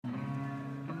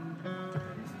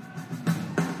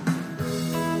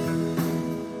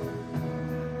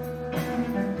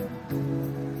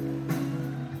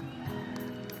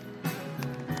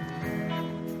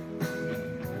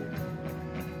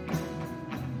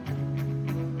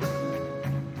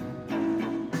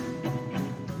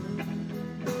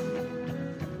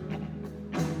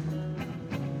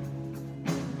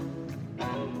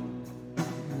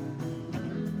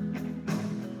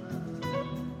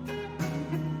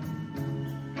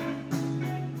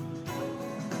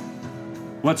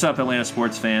What's up, Atlanta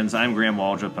sports fans? I'm Graham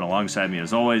Waldrop, and alongside me,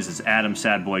 as always, is Adam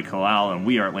Sadboy Kalal, and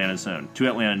we are Atlanta's Own. Two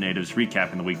Atlanta natives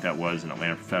recapping the week that was in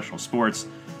Atlanta professional sports,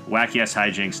 wacky-ass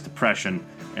hijinks, depression,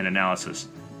 and analysis.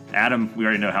 Adam, we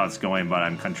already know how it's going, but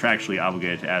I'm contractually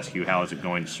obligated to ask you, how is it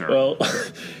going, sir? Well,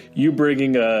 you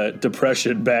bringing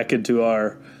depression back into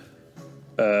our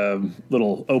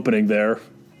little opening there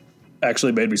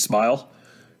actually made me smile.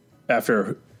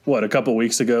 After, a couple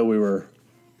weeks ago we were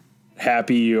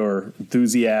happy or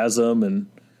enthusiasm and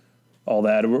all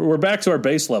that. We're back to our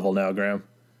base level now, Graham.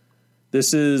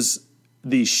 This is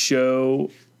the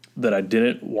show that I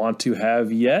didn't want to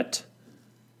have yet,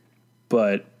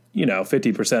 but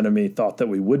 50% of me thought that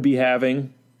we would be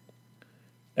having.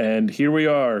 And here we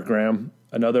are, Graham.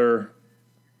 Another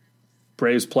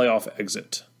Braves playoff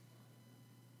exit.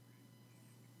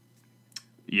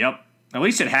 Yep. At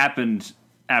least it happened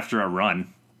after a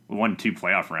run. We won 2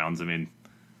 playoff rounds. I mean,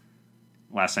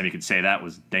 last time you could say that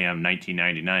was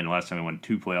 1999, the last time we won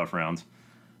 2 playoff rounds.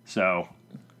 So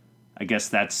I guess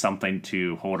that's something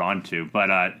to hold on to. But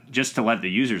just to let the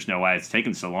users know why it's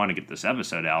taken so long to get this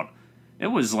episode out, it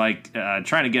was like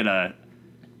trying to get a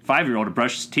 5-year-old to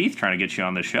brush his teeth trying to get you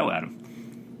on this show, Adam.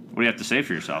 What do you have to say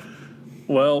for yourself?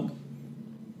 Well,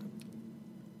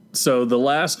 so the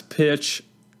last pitch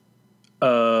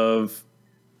of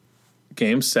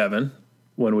Game 7,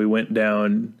 when we went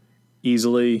down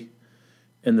easily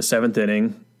in the 7th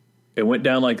inning, it went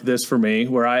down like this for me,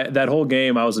 where that whole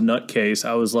game I was a nutcase.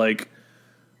 I was like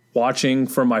watching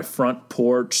from my front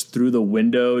porch through the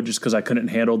window just because I couldn't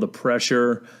handle the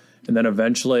pressure. And then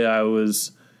eventually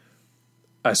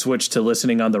I switched to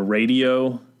listening on the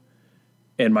radio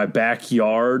in my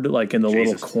backyard, like in the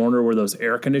little corner where those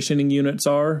air conditioning units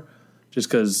are, just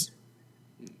because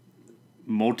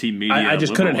multimedia. I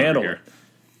just couldn't handle it.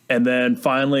 And then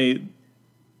finally,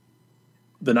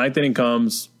 the 9th inning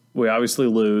comes. We obviously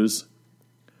lose.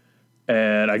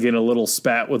 And I get in a little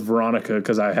spat with Veronica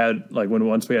because I had,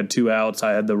 once we had 2 outs,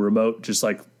 I had the remote just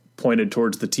pointed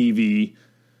towards the TV.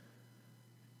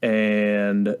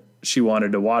 And she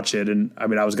wanted to watch it. And I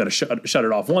mean, I was going to shut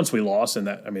it off once we lost. And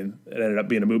it ended up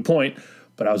being a moot point.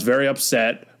 But I was very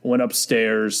upset, went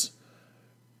upstairs,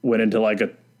 went into a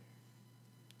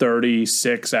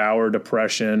 36-hour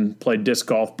depression, played disc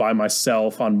golf by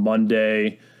myself on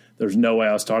Monday. There's no way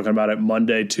I was talking about it.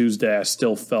 Monday, Tuesday, I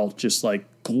still felt just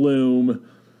gloom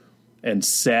and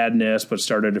sadness, but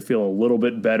started to feel a little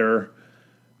bit better.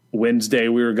 Wednesday,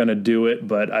 we were going to do it,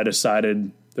 but I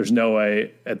decided there's no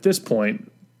way at this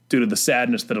point, due to the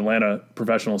sadness that Atlanta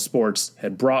professional sports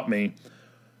had brought me,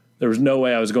 there was no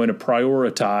way I was going to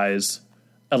prioritize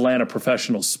Atlanta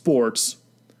professional sports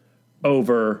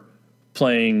over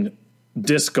playing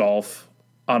disc golf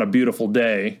on a beautiful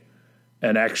day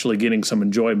and actually getting some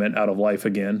enjoyment out of life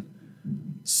again.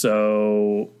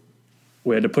 So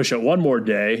we had to push it one more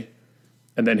day.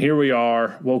 And then here we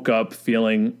are, woke up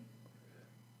feeling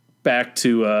back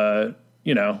to,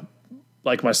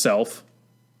 like myself.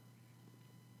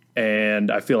 And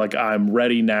I feel like I'm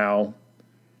ready now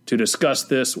to discuss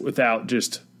this without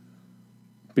just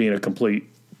being a complete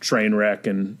train wreck.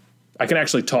 And I can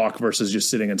actually talk versus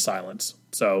just sitting in silence.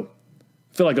 So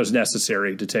I feel like it was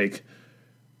necessary to take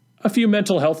a few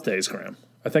mental health days, Graham.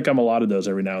 I think I'm allotted those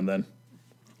every now and then.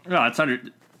 No,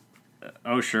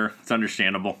 sure. It's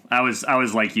understandable. I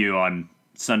was like you on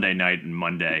Sunday night and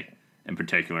Monday in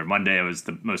particular. Monday I was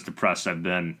the most depressed I've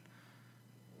been.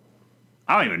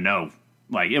 I don't even know.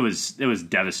 It was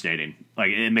devastating.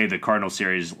 It made the Cardinal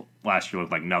series last year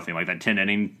look like nothing. That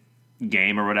 10-inning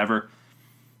game or whatever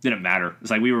didn't matter.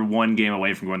 It's we were one game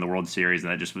away from going to the World Series,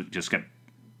 and that just kept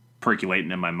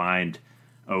percolating in my mind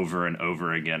over and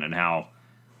over again. And how,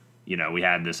 we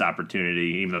had this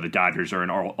opportunity, even though the Dodgers are an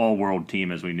all-world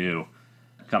team as we knew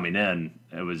coming in,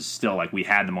 it was still we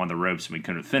had them on the ropes and we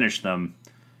couldn't finish them.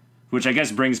 Which I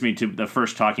guess brings me to the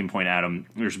first talking point, Adam.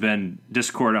 There's been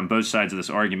discord on both sides of this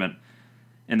argument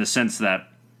in the sense that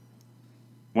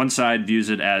one side views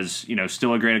it as,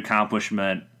 still a great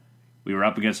accomplishment. We were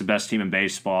up against the best team in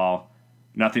baseball.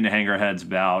 Nothing to hang our heads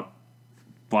about.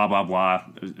 Blah, blah, blah.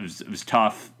 It was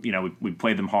tough. We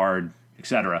played them hard,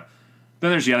 etc.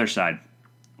 Then there's the other side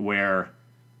where,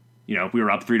 we were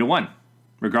up 3-1,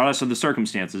 regardless of the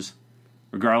circumstances,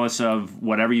 regardless of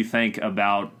whatever you think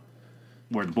about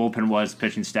where the bullpen was, the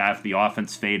pitching staff, the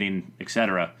offense fading,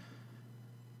 etc.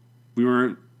 We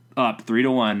were up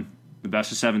 3-1, the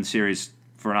best of 7 series,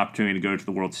 for an opportunity to go to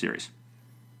the World Series.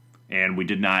 And we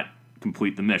did not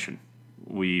complete the mission.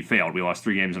 We failed. We lost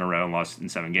 3 games in a row and lost in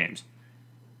 7 games.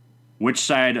 Which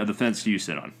side of the fence do you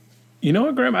sit on? You know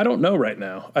what, Graham? I don't know right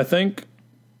now. I think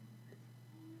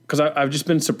because I've just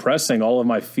been suppressing all of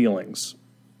my feelings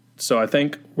So I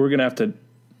think we're going to have to.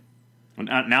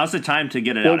 Now's the time to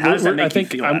get it out. How does that make you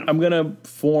feel? I'm going to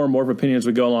form more of opinion as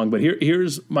we go along, but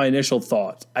here's my initial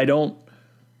thoughts. I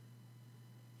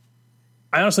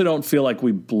honestly don't feel like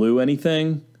we blew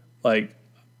anything. Like,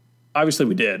 obviously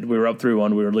we did. We were up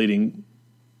 3-1. We were leading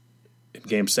in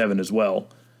Game 7 as well.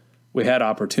 We had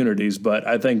opportunities, but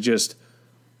I think just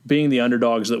being the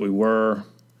underdogs that we were,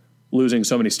 losing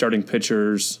so many starting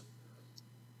pitchers,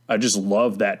 I just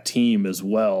love that team as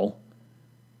well.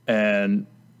 And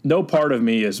no part of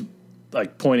me is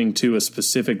like pointing to a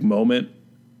specific moment.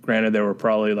 Granted, there were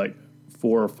probably like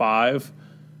 4 or 5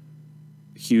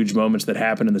 huge moments that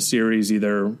happened in the series,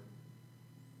 either,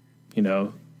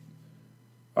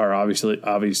 are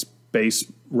obvious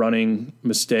base running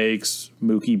mistakes,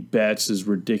 Mookie Betts'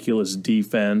 ridiculous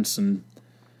defense, and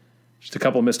just a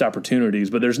couple of missed opportunities.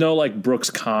 But there's no like Brooks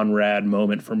Conrad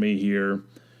moment for me here.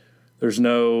 There's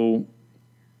no,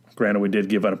 granted, we did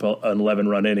give up an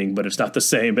 11-run inning, but it's not the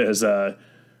same as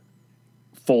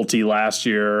Fulte last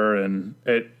year, and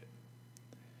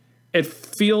it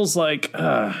feels like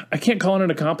I can't call it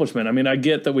an accomplishment. I mean, I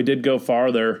get that we did go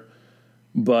farther,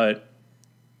 but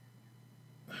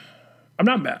I'm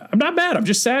not mad. I'm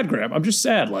just sad, Graham. I'm just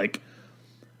sad. Like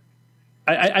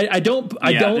I don't.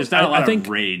 There's not a lot of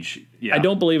rage. Yeah. I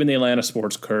don't believe in the Atlanta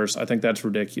sports curse. I think that's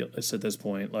ridiculous at this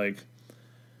point. Like,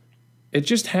 it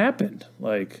just happened.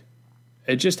 Like,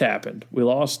 it just happened. We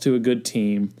lost to a good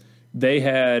team. They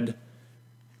had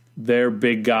their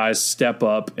big guys step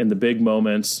up in the big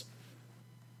moments.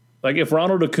 Like, if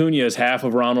Ronald Acuna is half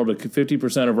of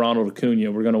 50% of Ronald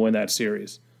Acuna, we're going to win that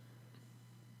series.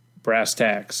 Brass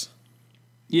tacks.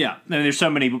 Yeah, and there's so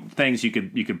many things you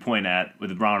could point at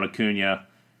with Ronald Acuna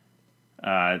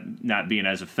not being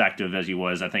as effective as he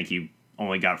was. I think he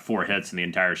only got 4 hits in the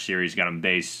entire series, got on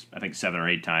base, I think 7 or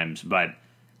 8 times. But,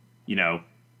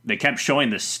 they kept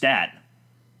showing this stat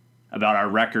about our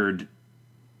record,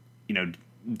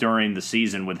 during the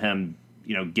season with him,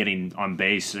 getting on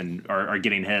base and or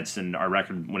getting hits, and our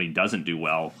record when he doesn't do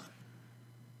well.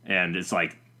 And it's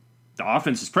like the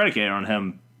offense is predicated on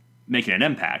him making an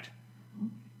impact.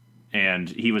 And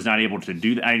he was not able to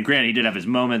do that. I mean, granted, he did have his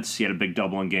moments. He had a big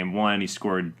double in Game 1. He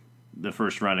scored the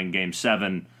first run in Game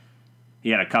 7. He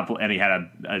had a couple, and he had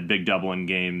a big double in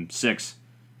Game 6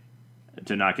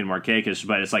 to knock in Markakis.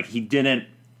 But it's like he didn't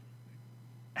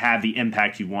have the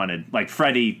impact he wanted. Like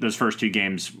Freddie, those first 2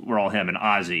 games were all him, and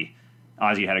Ozzie.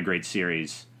 Ozzie had a great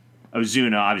series.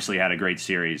 Ozuna obviously had a great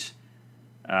series.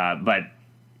 But,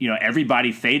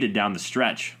 everybody faded down the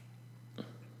stretch,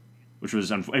 which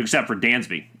was except for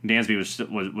Dansby.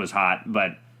 Dansby was hot,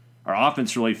 but our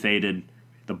offense really faded.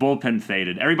 The bullpen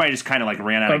faded. Everybody just kind of like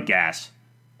ran out of gas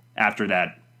after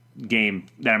that game,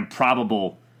 that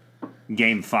improbable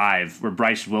Game 5 where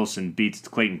Bryce Wilson beats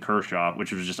Clayton Kershaw,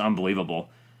 which was just unbelievable.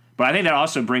 But I think that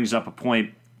also brings up a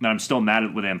point that I'm still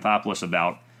mad with Anthopoulos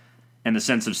about, in the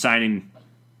sense of signing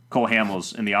Cole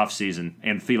Hamels in the offseason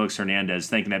and Felix Hernandez,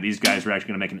 thinking that these guys were actually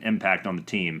going to make an impact on the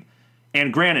team.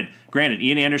 And granted,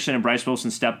 Ian Anderson and Bryce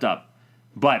Wilson stepped up.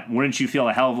 But wouldn't you feel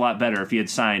a hell of a lot better if he had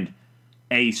signed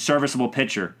a serviceable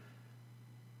pitcher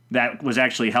that was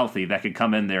actually healthy, that could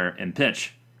come in there and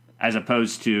pitch, as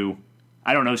opposed to,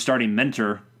 starting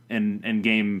Minter in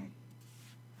game,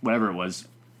 whatever it was,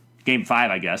 Game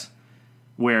 5, I guess,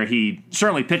 where he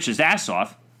certainly pitched his ass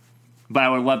off, but I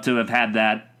would love to have had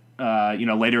that,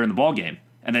 later in the ball game.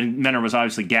 And then Minter was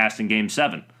obviously gassed in Game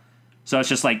 7. So it's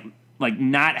just like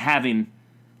not having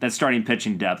that starting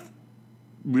pitching depth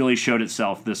really showed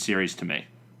itself this series to me.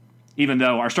 Even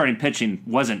though our starting pitching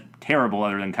wasn't terrible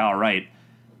other than Kyle Wright,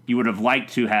 you would have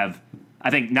liked to have, I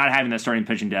think not having that starting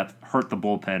pitching depth hurt the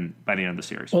bullpen by the end of the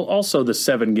series. Well, also the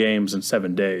 7 games in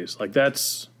 7 days. Like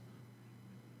that's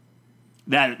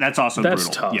also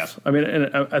brutal. Tough. Yes. I mean,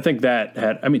 and I think that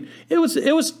it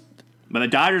was but the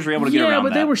Dodgers were able to get around that. Yeah,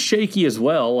 but they were shaky as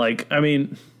well. Like, I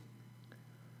mean,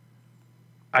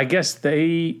 I guess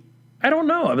I don't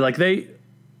know. I mean,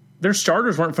 their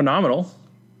starters weren't phenomenal.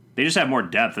 They just have more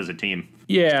depth as a team.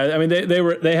 Yeah, I mean,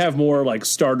 they have more like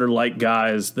starter-like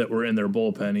guys that were in their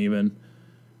bullpen even.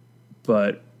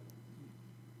 But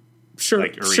sure,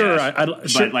 like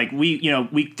Urias. But like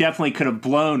we definitely could have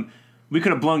blown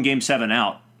Game 7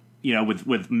 out.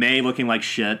 With May looking like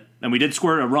shit, and we did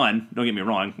score a run. Don't get me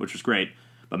wrong, which was great.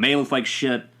 But May looked like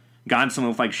shit. Gonson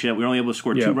looked like shit. We were only able to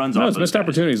score 2 runs off those missed guys.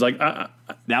 Opportunities. Like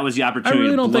that was the opportunity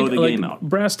to blow the game out.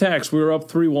 Brass tacks, we were up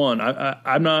 3-1.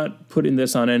 I'm not putting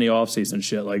this on any offseason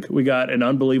shit. Like, we got an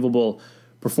unbelievable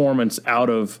performance out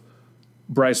of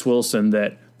Bryce Wilson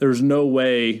that there's no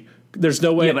way There's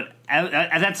no way. Yeah, but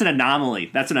that's an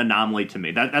anomaly. That's an anomaly to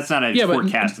me. That's not a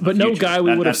forecast. But no guy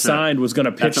we would have signed was going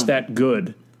to pitch that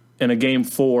good in a Game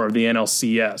 4 of the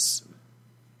NLCS.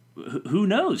 Who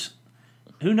knows?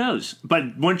 Who knows?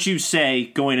 But once you say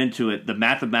going into it, the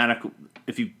mathematical,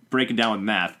 if you break it down with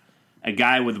math, a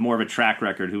guy with more of a track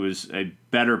record who is a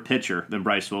better pitcher than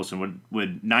Bryce Wilson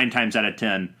would 9 times out of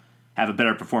 10 have a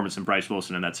better performance than Bryce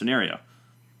Wilson in that scenario.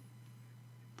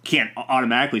 Can't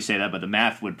automatically say that, but the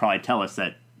math would probably tell us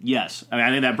that, yes. I mean, I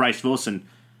think that Bryce Wilson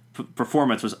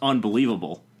performance was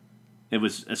unbelievable. It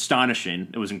was astonishing.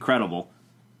 It was incredible.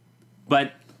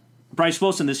 But Bryce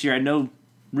Wilson this year had no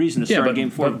reason to start Game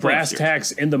 4. But brass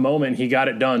tacks, in the moment, he got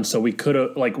it done, so we could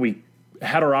have, we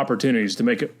had our opportunities to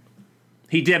make it.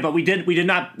 He did, but we did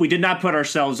not put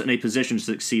ourselves in a position to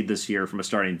succeed this year from a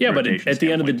starting. Yeah, but at the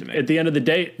end of the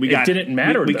day, it didn't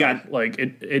matter.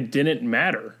 It didn't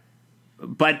matter.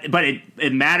 But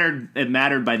it mattered. It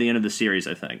mattered by the end of the series,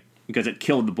 I think, because it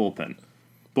killed the bullpen.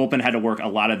 Bullpen had to work a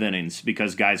lot of innings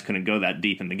because guys couldn't go that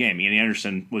deep in the game. Ian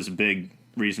Anderson was a big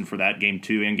reason for that. Game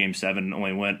 2 and Game 7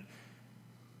 only went,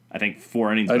 I think,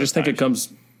 4 innings. I just think it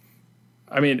comes.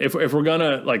 I mean, if we're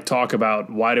gonna talk about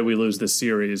why did we lose this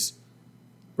series,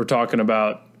 we're talking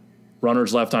about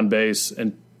runners left on base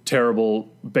and terrible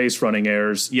base running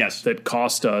errors. Yes, that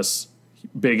cost us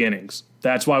big innings.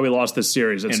 That's why we lost this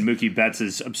series. And Mookie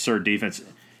Betts' absurd defense.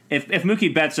 If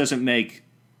Mookie Betts doesn't make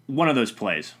one of those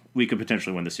plays, we could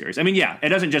potentially win the series. I mean, yeah, it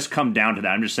doesn't just come down to that.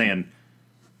 I'm just saying,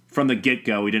 from the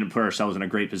get-go, we didn't put ourselves in a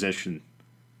great position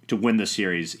to win the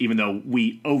series, even though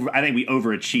I think we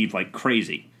overachieved like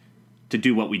crazy to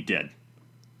do what we did.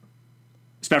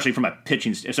 Especially from a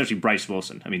pitching, especially Bryce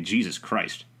Wilson. I mean, Jesus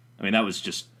Christ. I mean, that was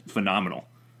just phenomenal.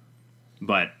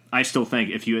 But I still think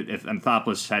if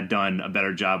Anthopoulos had done a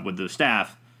better job with the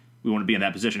staff, we wouldn't be in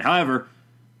that position. However,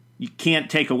 you can't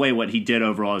take away what he did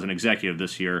overall as an executive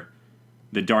this year.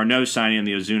 The d'Arnaud signing and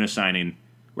the Ozuna signing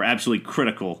were absolutely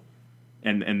critical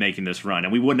in making this run.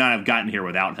 And we would not have gotten here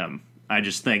without him. I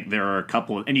just think there are a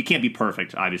couple of, and you can't be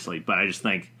perfect, obviously, but I just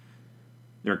think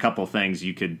there are a couple of things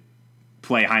you could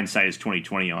play hindsight as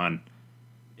 2020 on.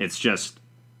 It's just,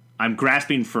 I'm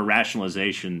grasping for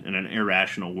rationalization in an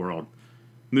irrational world.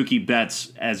 Mookie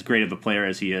Betts, as great of a player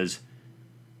as he is,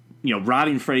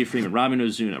 robbing Freddie Freeman, robbing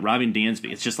Ozuna, robbing Dansby.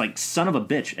 It's just like, son of a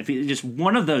bitch. If he just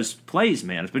one of those plays,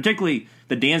 man, particularly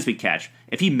the Dansby catch,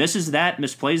 if he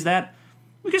misplays that,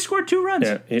 we could score 2 runs,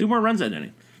 2 more runs that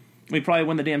inning. We probably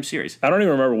win the damn series. I don't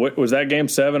even remember. Was that Game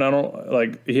 7?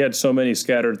 He had so many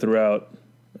scattered throughout.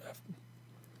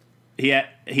 He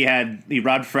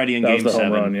robbed Freddie in Game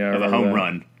 7 of a home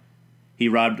run. He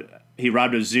robbed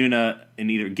Ozuna in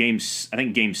either Game 6, and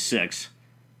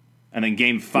then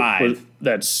Game 5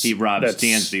 he robs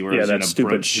Dansby. Where that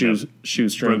stupid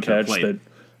shoestring catch that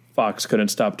Fox couldn't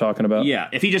stop talking about. Yeah,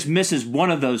 if he just misses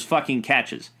one of those fucking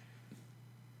catches,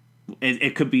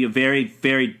 it could be a very,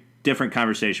 very different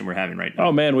conversation we're having right now.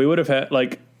 Oh man, we would have had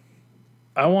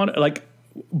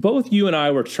both you and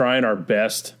I were trying our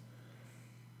best.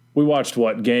 We watched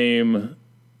game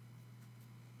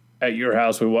at your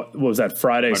house? What was that,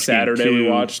 Friday, Saturday we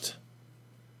watched?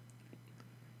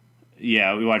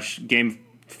 Yeah, we watched Game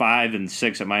 5 and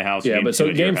 6 at my house. Yeah, but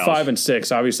so Game 5 and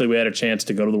 6, obviously we had a chance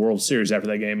to go to the World Series after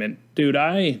that game. And, dude,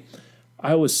 I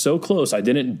was so close. I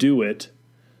didn't do it.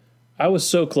 I was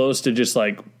so close to just,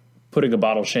 putting a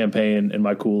bottle of champagne in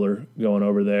my cooler going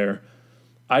over there.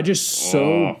 I just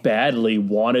so badly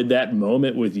wanted that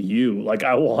moment with you.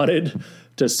 I wanted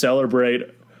to celebrate.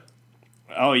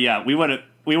 Oh, yeah. We would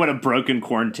have broken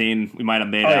quarantine. We might have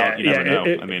made out. You never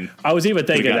know. I was even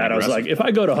thinking that. I was like, if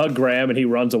I go to hug Graham and he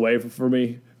runs away from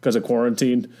me because of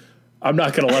quarantine, I'm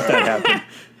not going to let that happen.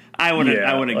 I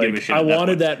wouldn't give a shit. I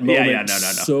wanted that moment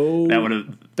so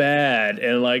bad.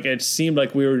 And, it seemed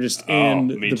like we were just in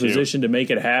the position to make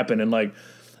it happen. And,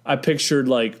 I pictured,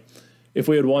 if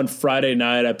we had won Friday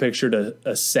night, I pictured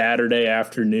a Saturday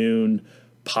afternoon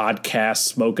podcast,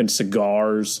 smoking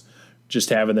cigars, just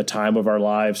having the time of our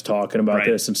lives talking about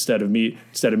this instead of me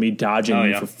dodging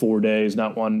you for 4 days,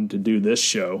 not wanting to do this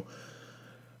show.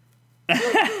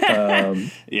 Yeah.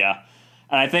 And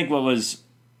I think what was,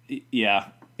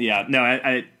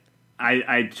 no,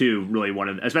 I too really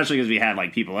wanted, especially because we had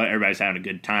people, everybody's having a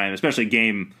good time, especially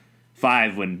Game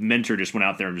 5 when Minter just went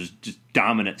out there and was just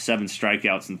dominant, 7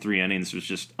 strikeouts in 3 innings. It was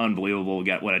just unbelievable. We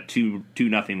got, a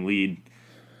 2-0 lead.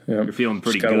 Yep. You're feeling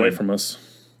pretty good. Got away from us.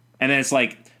 And then it's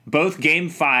both Game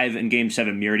 5 and Game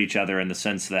 7 mirrored each other in the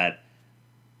sense that,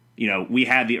 we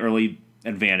had the early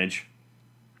advantage,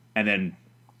 and then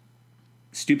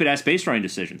stupid-ass base running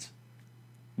decisions.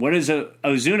 What is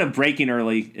Ozuna breaking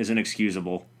early is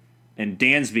inexcusable, and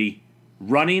Dansby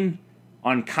running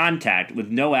on contact with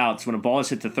no outs when a ball is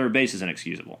hit to third base is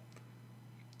inexcusable.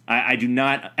 I do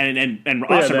not, and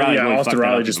Austin Riley really Austin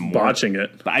Riley just botching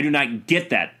it. But I do not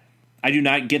get that. I do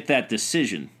not get that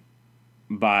decision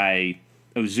by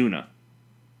Ozuna.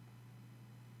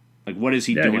 Like, what is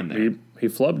he doing there? He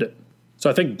flubbed it. So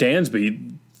I think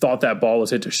Dansby thought that ball was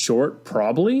hit to short,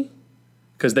 probably,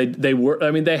 because they were.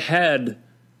 I mean, they had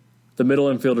the middle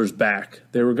infielders back.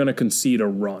 They were going to concede a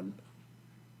run.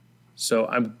 So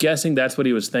I'm guessing that's what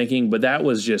he was thinking. But that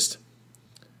was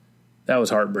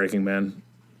heartbreaking, man.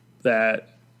 That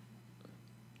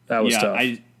was tough.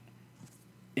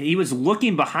 He was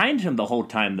looking behind him the whole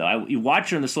time, though. You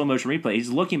watch it in the slow motion replay.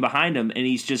 He's looking behind him, and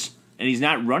he's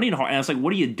not running hard. And I was like,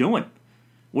 "What are you doing?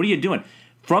 What are you doing?"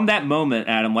 From that moment,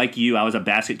 Adam, like you, I was a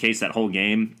basket case that whole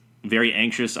game. Very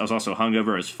anxious. I was also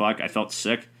hungover as fuck. I felt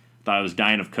sick. Thought I was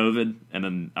dying of COVID, and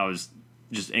then I was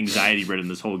just anxiety ridden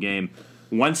this whole game.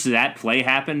 Once that play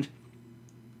happened,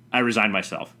 I resigned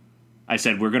myself. I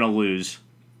said, "We're gonna lose."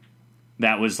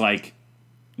 That was like,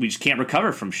 we just can't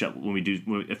recover from shit when we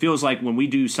do. It feels like when we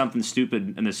do something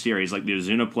stupid in this series, like the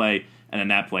Ozuna play and then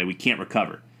that play, we can't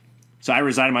recover. So I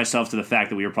resigned myself to the fact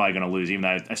that we were probably going to lose, even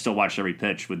though I still watched every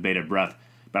pitch with bated breath.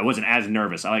 But I wasn't as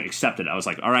nervous. I accepted it. I was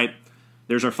like, all right,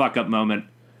 there's our fuck up moment.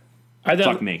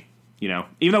 Fuck me. Even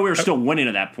though we were still winning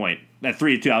at that point, at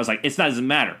 3-2, I was like, it doesn't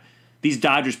matter. These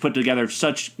Dodgers put together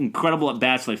such incredible at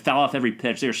bats. They foul off every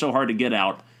pitch. They are so hard to get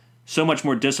out. So much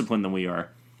more disciplined than we are.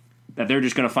 That they're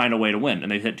just going to find a way to win, and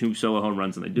they hit 2 solo home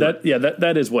runs, and they do it. Yeah,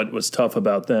 that is what was tough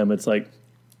about them. It's like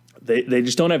they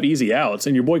just don't have easy outs.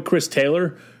 And your boy Chris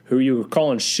Taylor, who you were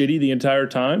calling shitty the entire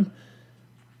time.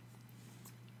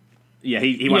 Yeah,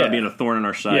 he wound up being a thorn in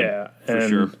our side, for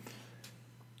sure.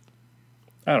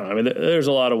 I don't know. I mean, there's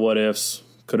a lot of what ifs,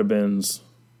 could have beens,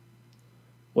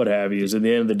 what have you. At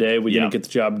the end of the day, we didn't get the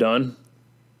job done.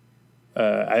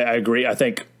 I agree. I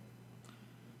think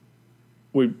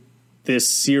this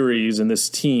series and this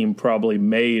team probably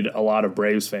made a lot of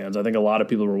Braves fans. I think a lot of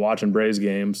people were watching Braves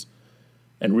games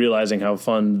and realizing how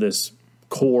fun this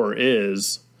core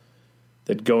is,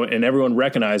 and everyone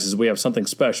recognizes we have something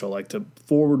special, like to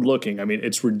forward looking. I mean,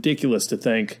 it's ridiculous to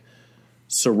think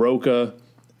Soroka,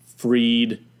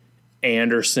 Fried,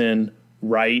 Anderson,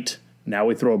 Wright. Now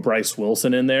we throw a Bryce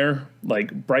Wilson in there.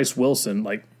 Like Bryce Wilson,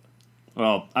 like.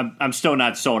 Well, I'm still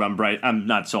not sold on Bryce. I'm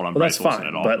not sold on Bryce Wilson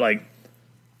at all. But like.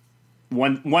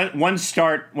 One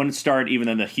start, even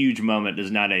in a huge moment,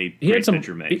 is not a great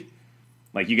pitcher make.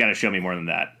 Like, you got to show me more than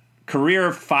that.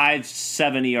 Career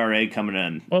 5.7 ERA coming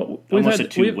in. Well, we've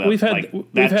had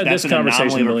this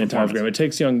conversation a million times, Graham. It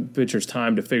takes young pitchers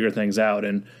time to figure things out,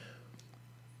 and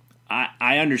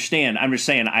I understand. I'm just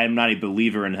saying I am not a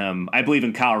believer in him. I believe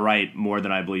in Kyle Wright more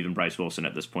than I believe in Bryce Wilson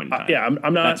at this point in time.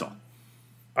 I'm not. That's all.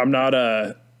 I'm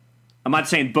not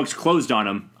saying books closed on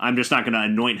him. I'm just not going to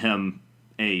anoint him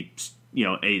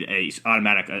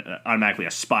automatically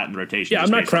a spot in the rotation. Yeah,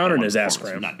 I'm not crowning his ass,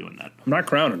 Graham. I'm not doing that. I'm not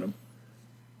crowning him.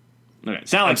 Okay,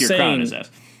 sound like you're crowning his ass.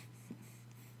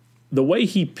 The way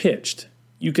he pitched,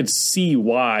 you could see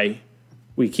why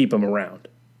we keep him around.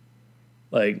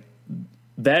 Like,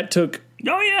 that took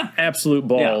absolute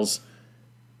balls,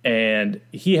 and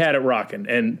he had it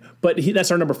rocking. But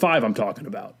that's our number 5 I'm talking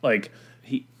about. Like,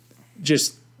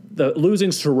 the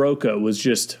losing Soroka was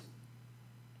just.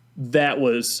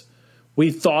 We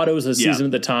thought it was a season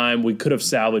at the time. We could have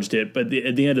salvaged it, but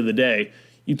at the end of the day,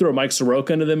 you throw Mike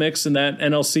Soroka into the mix in that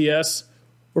NLCS,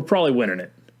 we're probably winning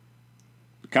it.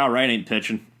 Kyle Wright ain't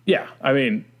pitching. Yeah, I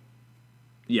mean,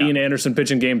 Ian Anderson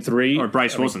pitching Game 3, or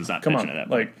Bryce Wilson's not pitching at that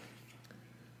point.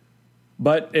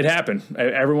 But it happened.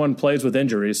 Everyone plays with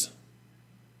injuries,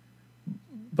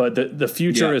 but the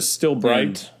future is still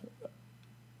bright,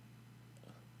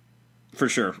 for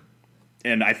sure.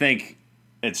 And I think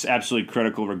it's absolutely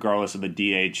critical, regardless of the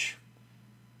DH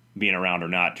being around or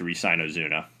not, to re-sign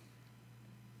Ozuna.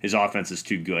 His offense is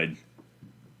too good,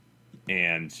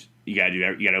 and you got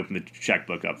to open the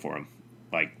checkbook up for him.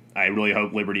 Like, I really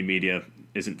hope Liberty Media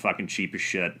isn't fucking cheap as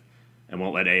shit and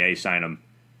won't let AA sign him,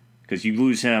 because you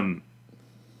lose him.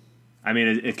 I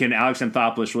mean, can Alex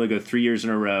Anthopoulos really go 3 years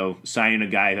in a row signing a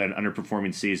guy who had an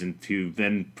underperforming season to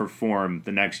then perform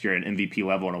the next year at MVP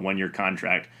level on a 1-year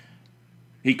contract?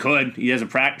 He could. He has a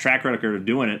track record of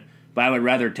doing it, but I would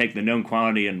rather take the known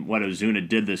quantity and what Ozuna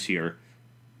did this year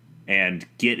and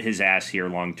get his ass here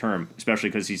long term, especially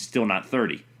because he's still not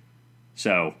 30.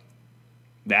 So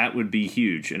that would be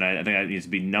huge, and I think that needs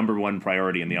to be number 1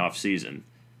 priority in the offseason.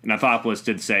 And Anthopoulos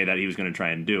did say that he was going to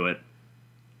try and do it.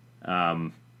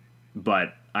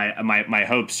 But my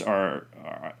hopes are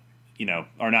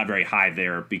not very high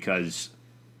there, because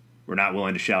we're not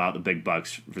willing to shell out the big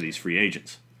bucks for these free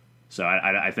agents. So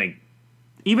I think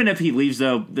even if he leaves,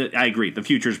 though, I agree, the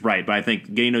future's bright. But I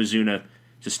think getting Ozuna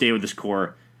to stay with this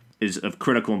core is of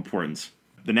critical importance.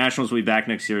 The Nationals will be back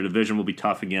next year. The division will be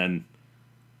tough again.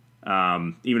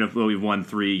 Even if we've won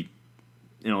 3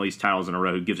 at least titles in a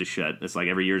row, who gives a shit? It's like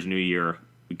every year's a new year.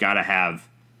 We got to have,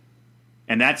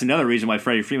 and that's another reason why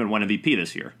Freddie Freeman won MVP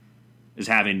this year, is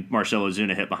having Marcell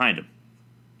Ozuna hit behind him.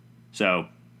 So,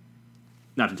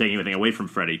 not to take anything away from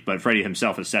Freddie, but Freddie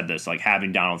himself has said this, like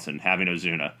having Donaldson, having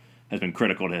Ozuna has been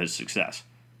critical to his success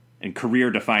in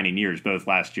career-defining years, both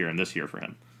last year and this year for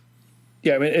him.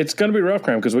 Yeah, I mean, it's going to be rough,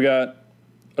 Graham, because we got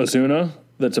Ozuna.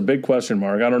 That's a big question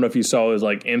mark. I don't know if you saw his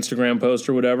like Instagram post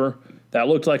or whatever. That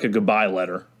looked like a goodbye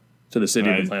letter to the city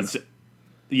of Atlanta.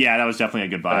 Yeah, that was definitely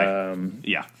a goodbye.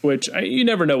 Yeah. Which you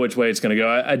never know which way it's going to go.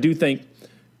 I do think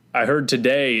I heard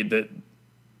today that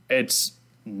it's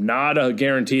not a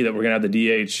guarantee that we're going to have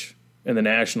the DH in the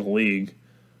National League,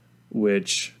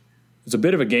 which is a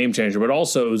bit of a game changer. But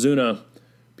also Ozuna,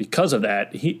 because of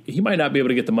that, he might not be able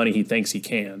to get the money he thinks he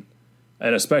can.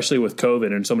 And especially with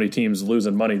COVID and so many teams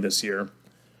losing money this year,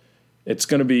 it's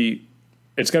going to be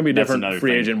a different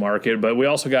free agent market. But we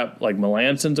also got like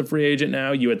Melanson's a free agent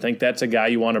now. You would think that's a guy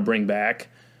you want to bring back.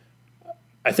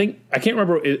 I can't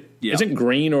remember. Isn't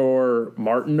Green or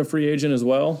Martin a free agent as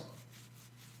well?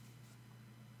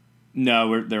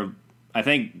 No, I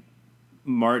think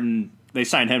Martin, they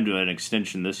signed him to an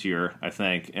extension this year, I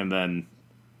think, and then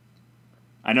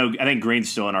I think Green's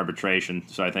still in arbitration,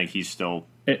 so I think he's still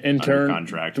under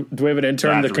contract. Do we have an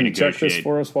intern that can check this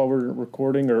for us while we're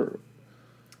recording? Or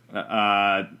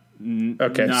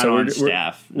okay, not so on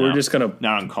staff. We're just gonna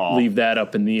not on call. Leave that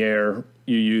up in the air.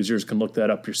 You users can look that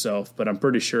up yourself, but I'm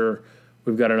pretty sure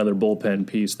we've got another bullpen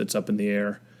piece that's up in the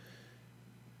air.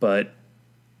 But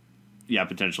yeah,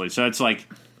 potentially. So it's like,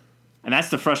 and that's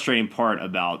the frustrating part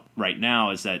about right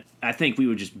now is that I think we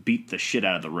would just beat the shit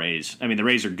out of the Rays. I mean, the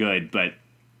Rays are good, but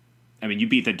I mean, you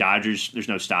beat the Dodgers, there's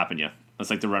no stopping you. That's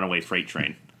like the runaway freight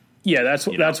train. Yeah, that's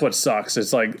what sucks.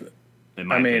 It's like,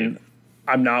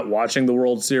 I'm not watching the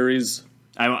World Series.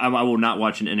 I will not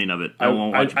watch an inning of it. I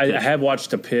won't watch. I have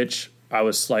watched a pitch. I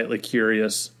was slightly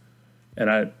curious, and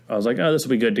I was like, oh, this will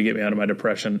be good to get me out of my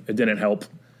depression. It didn't help,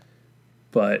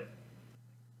 but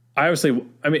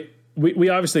we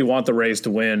obviously want the Rays to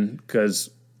win because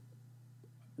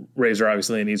Rays are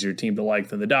obviously an easier team to like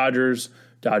than the Dodgers.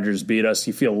 Dodgers beat us.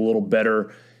 You feel a little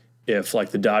better if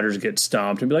like the Dodgers get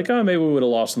stomped and be like, oh, maybe we would have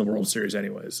lost in the World Series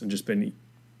anyways, and just been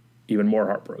even more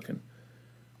heartbroken.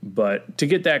 But to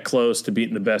get that close to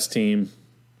beating the best team.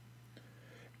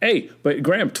 Hey, but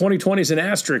Graham, 2020 is an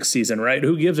asterisk season, right?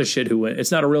 Who gives a shit who wins? It's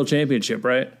not a real championship,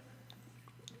 right?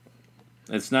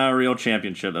 It's not a real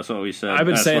championship. That's what we said. I've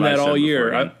been saying that all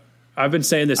year. I've been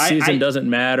saying this season doesn't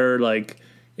matter. Like,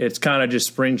 it's kind of just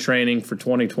spring training for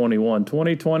 2021.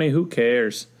 2020, who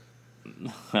cares?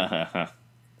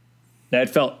 It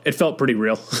felt pretty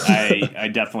real. I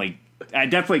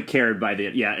definitely cared by the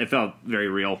it felt very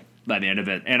real by the end of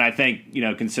it. And I think,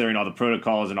 considering all the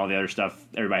protocols and all the other stuff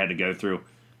everybody had to go through,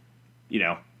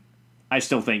 I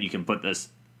still think you can put this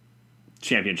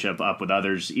championship up with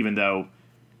others, even though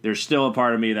there's still a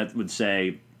part of me that would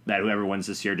say that whoever wins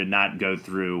this year did not go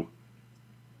through,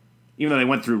 even though they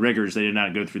went through rigors, they did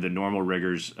not go through the normal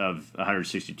rigors of a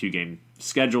 162-game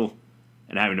schedule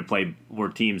and having to play more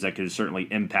teams that could have certainly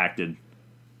impacted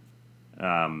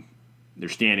their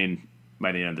standing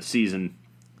by the end of the season.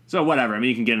 So whatever. I mean,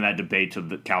 you can get in that debate till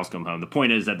the cows come home. The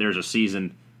point is that there's a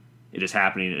season. It is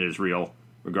happening. It is real,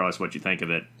 regardless of what you think of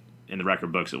it. In the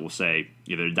record books, it will say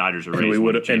either the Dodgers or Rays.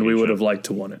 And we would have liked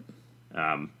to won it.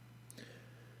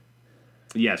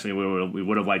 Yes, we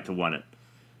would have liked to won it.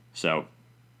 So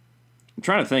I'm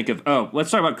trying to think of. Oh, let's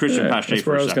talk about Christian Pache that's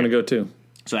for a second. Where I was going to go too.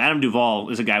 So Adam Duvall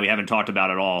is a guy we haven't talked about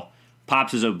at all.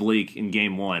 Pops his oblique in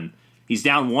Game 1. He's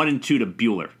down 1-2 to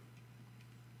Buehler.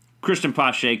 Christian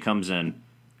Pache comes in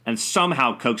and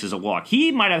somehow coaxes a walk.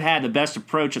 He might have had the best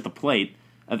approach at the plate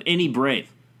of any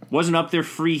Brave. Wasn't up there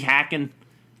free hacking.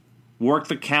 Worked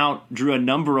the count. Drew a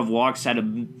number of walks. Had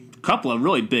a couple of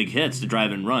really big hits to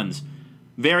drive in runs.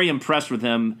 Very impressed with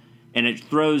him. And it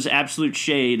throws absolute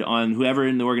shade on whoever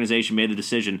in the organization made the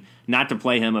decision not to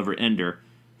play him over Ender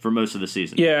for most of the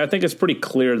season. Yeah, I think it's pretty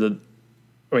clear that,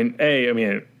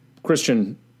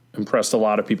 Christian impressed a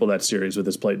lot of people that series with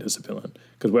his plate discipline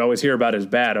because we always hear about his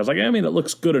bat. I was like, it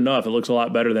looks good enough. It looks a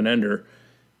lot better than Ender.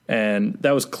 And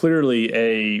that was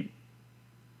clearly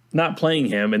not playing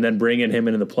him and then bringing him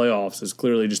into the playoffs is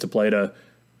clearly just a play to,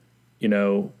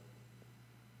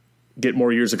 get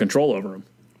more years of control over him.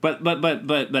 But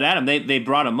Adam, they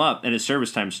brought him up and his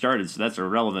service time started, so that's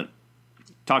irrelevant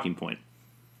talking point.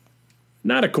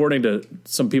 Not according to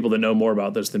some people that know more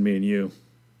about this than me and you.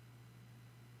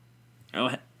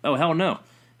 Oh hell no.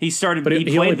 He started. But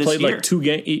he only played year. like 2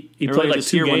 games. He played like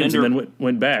 2 games and then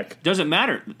went back. Doesn't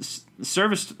matter. The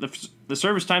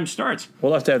service time starts.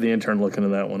 We'll have to have the intern look into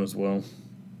that one as well.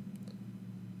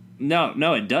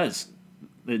 No, it does.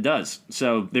 It does.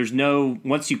 So there's no,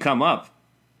 once you come up,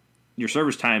 your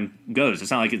service time goes. It's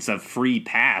not like it's a free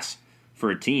pass for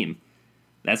a team.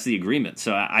 That's the agreement.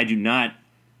 So I do not.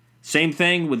 Same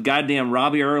thing with goddamn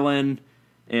Robbie Erlin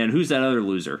and who's that other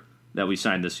loser that we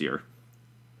signed this year?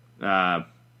 God,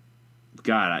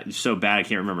 I'm so bad I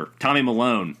can't remember. Tommy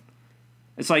Malone.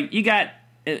 It's like you got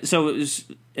so it was,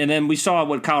 and then we saw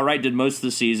what Kyle Wright did most of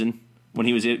the season when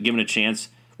he was given a chance.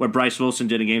 What Bryce Wilson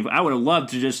did in game. I would have loved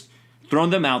to just throw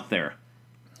them out there,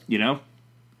 you know,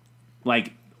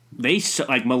 like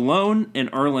Malone and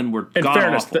Erlin were god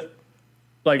awful.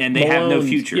 And they have no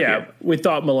future. Yeah, here. We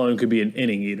thought Malone could be an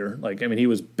inning eater. Like, I mean, he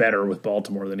was better with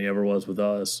Baltimore than he ever was with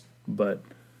us. But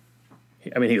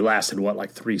I mean, he lasted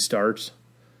like 3 starts.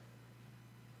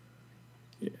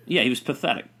 Yeah, he was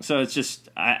pathetic. So it's just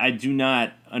I do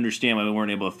not understand why we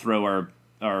weren't able to throw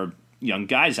our young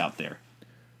guys out there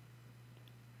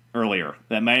earlier.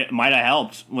 That might have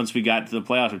helped once we got to the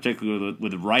playoffs, particularly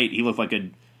with Wright. He looked like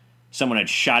someone had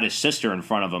shot his sister in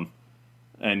front of him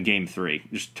in Game 3.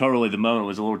 Just totally, the moment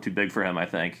was a little too big for him, I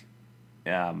think.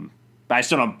 But I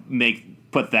still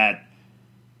don't put that.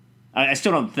 I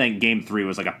still don't think Game 3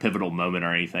 was like a pivotal moment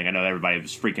or anything. I know everybody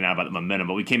was freaking out about the momentum,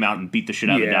 but we came out and beat the shit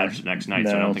out of the Dodgers the next night,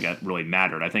 so I don't think that really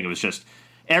mattered. I think it was just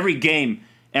every game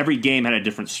had a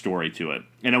different story to it.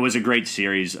 And it was a great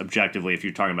series, objectively, if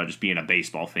you're talking about just being a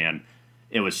baseball fan.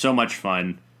 It was so much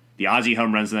fun. The Ozzie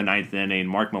home runs in the 9th inning,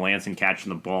 Mark Melancon catching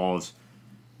the balls,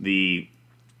 the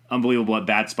unbelievable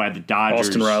at-bats by the Dodgers.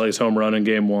 Austin Riley's home run in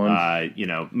Game 1.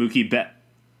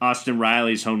 Austin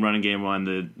Riley's home run in Game 1,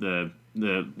 the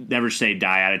never say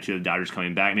die attitude of the Dodgers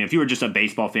coming back. I mean, if you were just a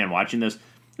baseball fan watching this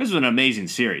was an amazing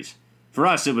series. For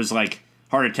us, it was like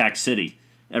Heart Attack City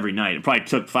every night. It probably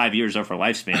took 5 years off our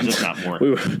lifespans, if not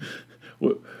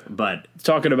more. But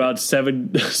talking about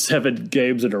seven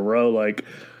games in a row, like,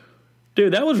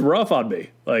 dude, that was rough on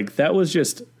me. Like, that was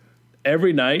just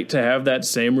every night to have that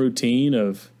same routine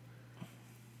of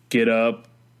get up,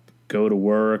 go to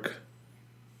work,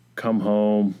 come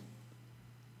home,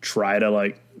 try to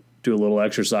like do a little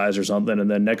exercise or something,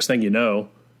 and then next thing you know,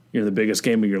 you're the biggest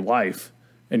game of your life,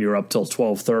 and you're up till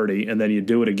 12:30, and then you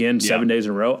do it again 7 days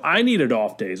in a row. I needed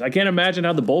off days. I can't imagine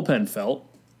how the bullpen felt.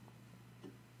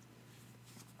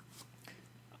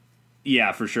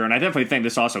 Yeah, for sure. And I definitely think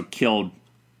this also killed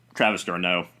Travis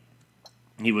d'Arnaud.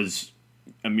 He was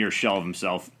a mere shell of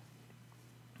himself.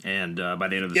 And by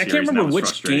the end of the series, I can't remember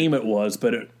which game it was,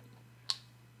 but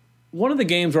one of the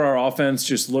games where our offense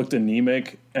just looked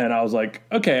anemic, and I was like,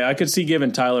 okay, I could see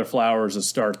giving Tyler Flowers a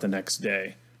start the next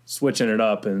day, switching it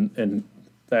up, and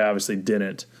they obviously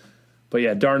didn't. But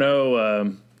yeah,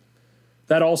 d'Arnaud,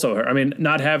 that also hurt. I mean,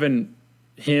 not having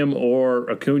him or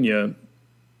Acuna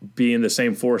being the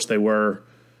same force they were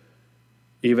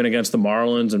even against the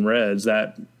Marlins and Reds,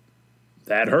 that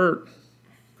hurt.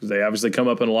 Because they obviously come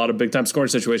up in a lot of big-time scoring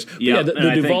situations. Yeah, the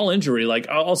Duvall injury, like,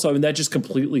 also, I mean, that just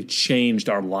completely changed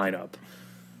our lineup.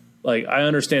 Like, I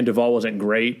understand Duvall wasn't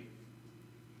great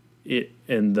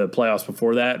in the playoffs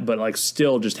before that, but, like,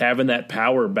 still just having that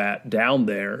power bat down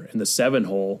there in the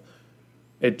 7-hole,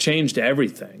 it changed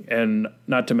everything. And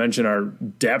not to mention our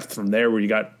depth from there, where you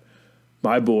got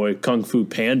my boy Kung Fu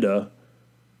Panda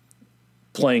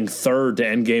playing third to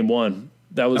end Game 1.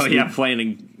 That was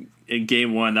playing in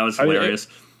Game 1. That was hilarious.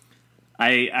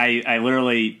 I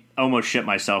literally almost shit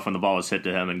myself when the ball was hit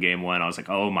to him in Game 1. I was like,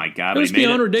 oh my God. It was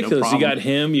beyond ridiculous. No, you got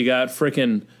him. You got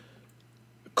freaking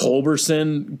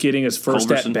Culberson getting his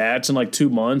first at-bats in like 2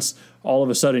 months. All of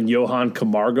a sudden, Johan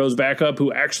Camargo's back up,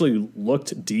 who actually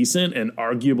looked decent and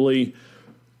arguably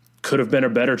could have been a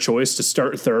better choice to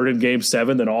start third in Game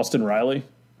 7 than Austin Riley.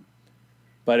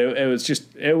 But it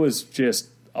was just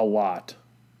a lot.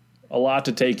 A lot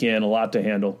to take in, a lot to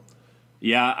handle.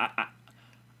 Yeah,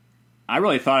 I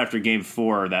really thought after Game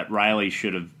 4 that Riley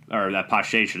should have, or that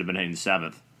Pache should have been hitting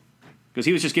 7th, because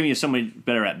he was just giving you so many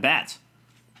better at bats.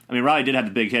 I mean, Riley did have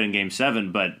the big hit in Game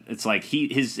 7, but it's like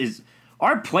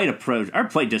our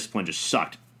plate discipline just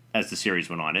sucked as the series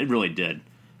went on. It really did.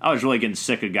 I was really getting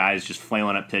sick of guys just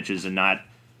flailing at pitches and not,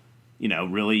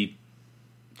 really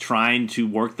trying to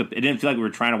work it didn't feel like we were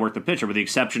trying to work the pitcher, with the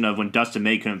exception of when Dustin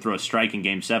May couldn't throw a strike in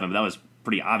Game 7, but that was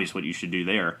pretty obvious what you should do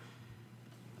there.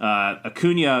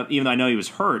 Acuna, even though I know he was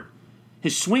hurt,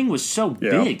 his swing was so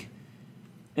big.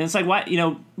 And it's like, why?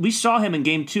 We saw him in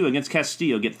Game 2 against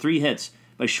Castillo get 3 hits,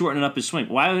 by shortening up his swing.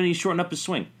 Why wouldn't he shorten up his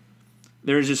swing?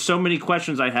 There's just so many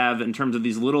questions I have in terms of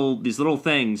these little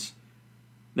things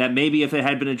that maybe if it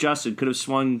had been adjusted could have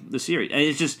swung the series. And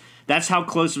it's just that's how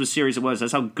close of a series it was.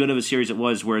 That's how good of a series it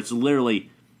was, where it's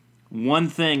literally one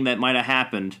thing that might have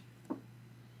happened,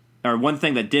 or one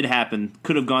thing that did happen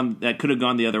could have gone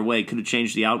the other way, could have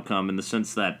changed the outcome in the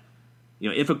sense that,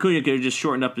 if Acuna could have just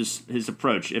shortened up his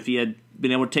approach, if he had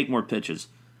been able to take more pitches,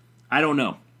 I don't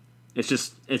know. It's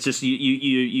just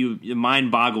you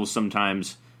mind boggles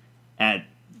sometimes at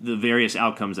the various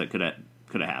outcomes that could have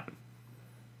happened.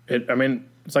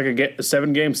 It's like a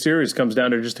 7-game series comes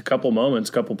down to just a couple moments,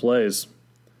 couple plays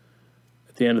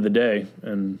at the end of the day,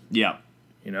 and yeah,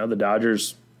 the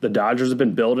Dodgers have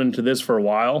been building to this for a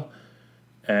while,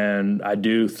 and I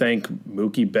do think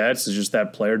Mookie Betts is just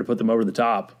that player to put them over the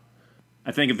top.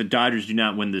 I think if the Dodgers do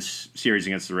not win this series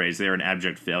against the Rays, they are an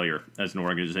abject failure as an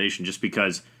organization, just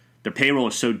because their payroll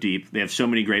is so deep. They have so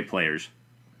many great players.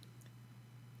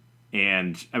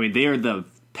 And, they are the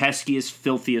peskiest,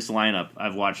 filthiest lineup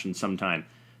I've watched in some time.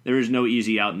 There is no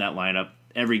easy out in that lineup.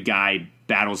 Every guy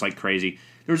battles like crazy.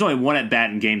 There was only one at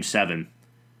bat in Game 7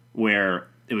 where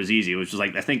it was easy. It was just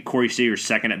like, I think Corey Seager's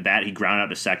second at bat, he grounded out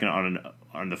to second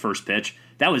on the first pitch.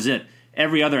 That was it.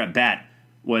 Every other at bat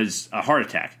was a heart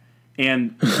attack.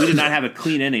 And we did not have a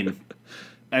clean inning.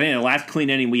 I think the last clean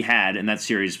inning we had in that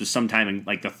series was sometime in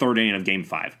like the third inning of Game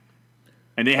 5.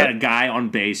 And they had a guy on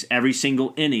base every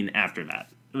single inning after that.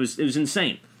 It was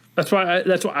insane. That's why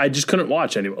I just couldn't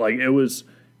watch anymore.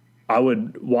 I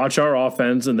would watch our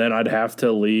offense, and then I'd have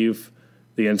to leave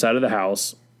the inside of the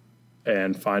house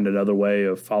and find another way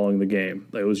of following the game.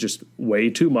 It was just way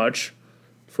too much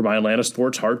for my Atlanta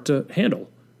sports heart to handle.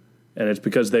 And it's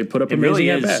because they put up amazing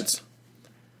at-bats.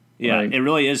 Yeah, it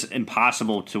really is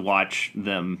impossible to watch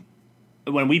them.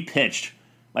 When we pitched,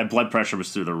 my blood pressure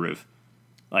was through the roof.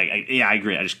 I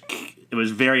agree. It was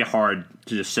very hard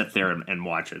to just sit there and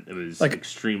watch it. It was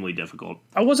extremely difficult.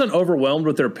 I wasn't overwhelmed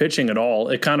with their pitching at all.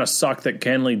 It kind of sucked that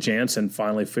Kenley Jansen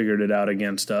finally figured it out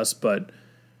against us, but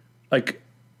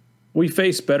we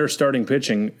faced better starting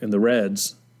pitching in the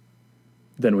Reds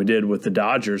than we did with the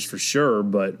Dodgers for sure,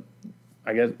 but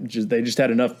I guess they just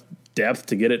had enough depth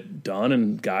to get it done,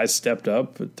 and guys stepped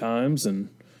up at times, and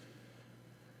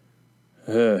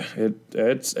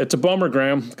it's a bummer,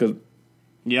 Graham, because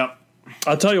yep.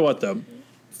 I'll tell you what, though,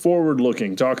 forward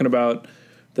looking, talking about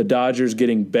the Dodgers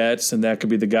getting Betts, and that could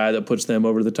be the guy that puts them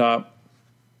over the top.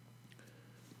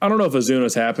 I don't know if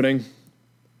Ozuna's happening,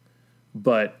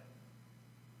 but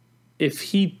if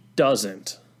he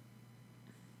doesn't,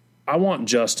 I want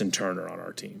Justin Turner on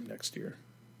our team next year.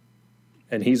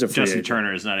 And he's a free Justin agent.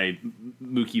 Turner is not a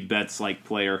Mookie Betts-like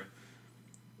player,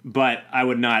 but I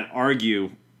would not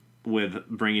argue with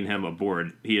bringing him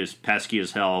aboard. He is pesky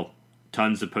as hell,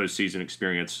 tons of postseason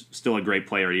experience, still a great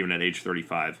player even at age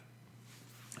 35.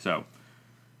 So,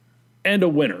 and a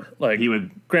winner. He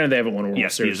would. Granted, they haven't won a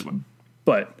World Series,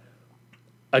 but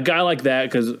a guy like that.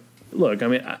 Because look,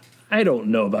 I don't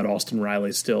know about Austin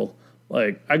Riley still.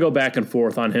 I go back and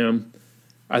forth on him.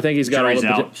 I think he's got Jury's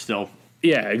all the out still.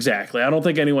 Yeah, exactly. I don't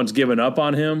think anyone's given up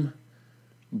on him.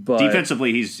 But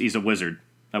defensively, he's a wizard,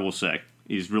 I will say.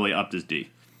 He's really upped his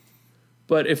D.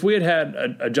 But if we had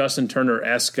a Justin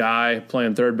Turner-esque guy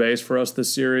playing third base for us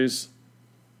this series,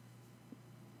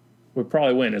 we'd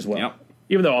probably win as well. Yep.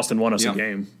 Even though Austin won us a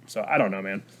game. So I don't know,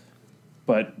 man.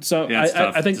 But so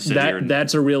yeah, I think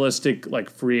that's a realistic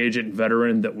free agent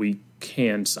veteran that we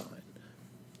can sign.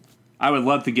 I would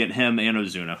love to get him and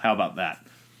Ozuna. How about that?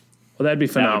 Well, that'd be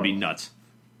phenomenal. That would be nuts.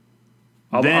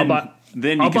 I'll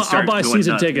buy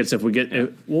season nuts. tickets if we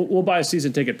get. We'll buy a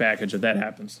season ticket package if that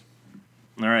happens.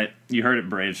 All right, you heard it,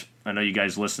 Braves. I know you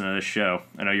guys listen to this show.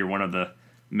 I know you're one of the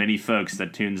many folks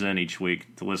that tunes in each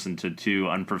week to listen to two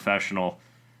unprofessional,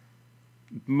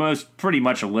 pretty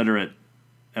much illiterate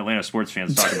Atlanta sports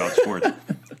fans talk about sports.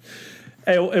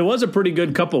 Hey, it was a pretty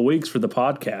good couple of weeks for the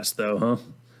podcast, though, huh?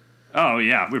 Oh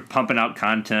yeah, we're pumping out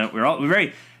content. We're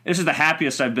very. This is the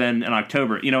happiest I've been in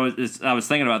October. I was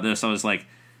thinking about this. I was like,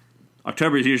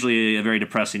 October is usually a very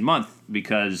depressing month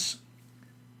because,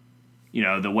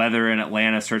 the weather in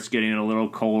Atlanta starts getting a little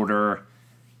colder.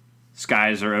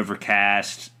 Skies are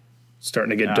overcast.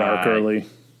 Starting to get dark early.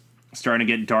 Starting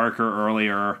to get darker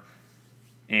earlier.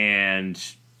 And,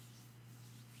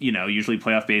 usually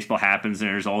playoff baseball happens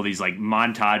and there's all these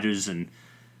montages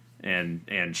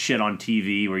and shit on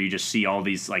TV where you just see all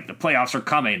these the playoffs are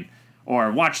coming.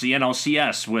 Or watch the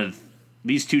NLCS with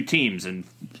these two teams, and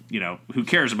who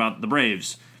cares about the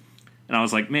Braves? And I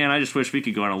was like, man, I just wish we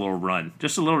could go on a little run,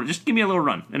 just give me a little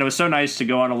run. And it was so nice to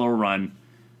go on a little run,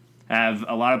 have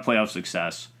a lot of playoff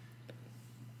success,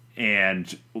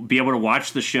 and be able to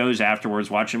watch the shows afterwards,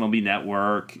 watch MLB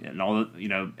Network and all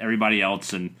the, everybody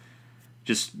else, and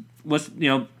just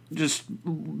just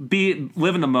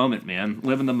live in the moment, man.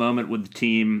 Live in the moment with the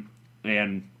team,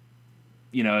 and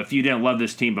if you didn't love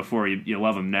this team before, you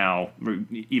love them now,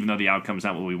 even though the outcome's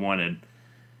not what we wanted,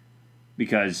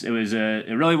 because it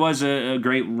really was a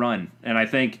great run, and I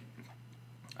think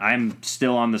I'm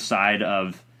still on the side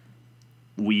of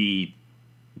we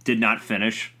did not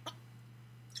finish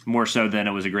more so than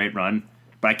it was a great run,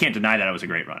 but I can't deny that it was a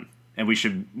great run, and we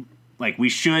should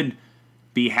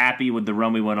be happy with the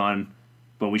run we went on,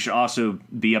 but we should also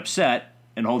be upset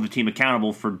and hold the team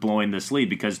accountable for blowing this lead,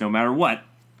 because no matter what,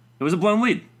 it was a blown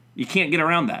lead. You can't get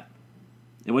around that.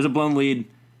 It was a blown lead,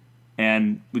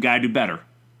 and we got to do better.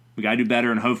 We got to do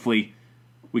better, and hopefully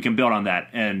we can build on that.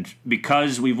 And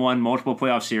because we've won multiple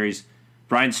playoff series,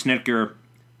 Brian Snitker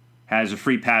has a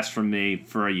free pass from me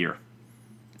for a year.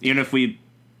 Even if we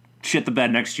shit the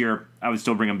bed next year, I would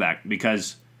still bring him back,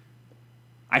 because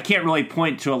I can't really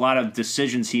point to a lot of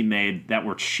decisions he made that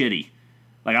were shitty.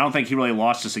 I don't think he really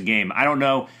lost us a game. I don't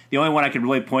know. The only one I could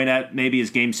really point at maybe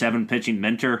is Game 7 pitching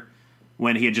Minter,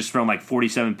 when he had just thrown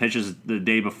 47 pitches the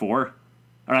day before.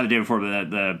 Or not the day before,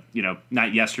 but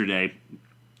not yesterday.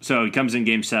 So he comes in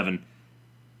Game 7.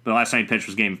 The last time he pitched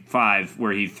was Game 5,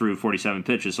 where he threw 47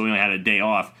 pitches, so we only had a day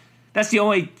off. That's the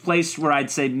only place where I'd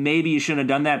say maybe you shouldn't have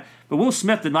done that. But Will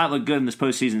Smith did not look good in this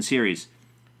postseason series.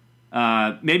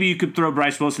 Maybe you could throw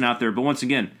Bryce Wilson out there, but once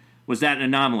again, was that an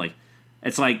anomaly?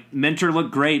 It's Minter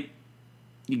looked great.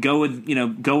 You go with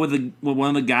one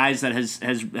of the guys that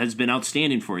has been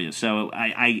outstanding for you. So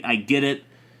I get it.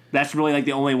 That's really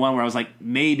the only one where I was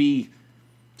maybe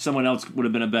someone else would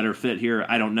have been a better fit here.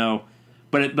 I don't know,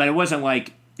 but it wasn't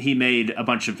like he made a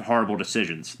bunch of horrible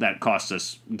decisions that cost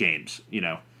us games.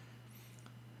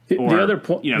 Or the other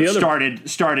point,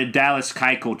 started Dallas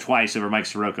Keuchel twice over Mike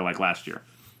Soroka last year.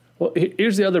 Well,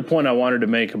 here's the other point I wanted to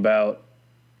make about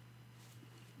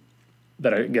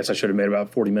that. I guess I should have made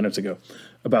about 40 minutes ago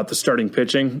about the starting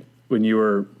pitching when you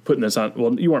were putting this on.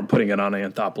 Well, you weren't putting it on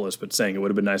Anthopoulos, but saying it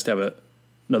would have been nice to have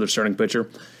another starting pitcher.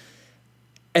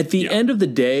 At the end of the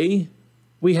day,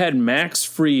 we had Max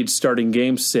Fried starting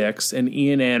Game 6 and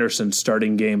Ian Anderson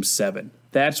starting Game 7.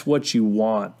 That's what you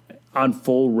want on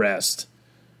full rest.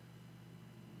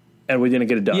 And we didn't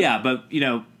get it done. Yeah, but,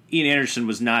 Ian Anderson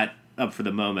was not up for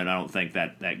the moment, I don't think,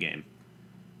 that game.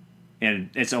 And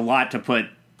it's a lot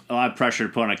of pressure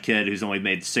to put on a kid who's only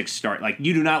made 6 starts.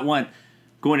 You do not want,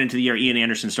 going into the year, Ian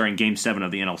Anderson starting Game 7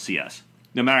 of the NLCS,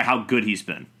 no matter how good he's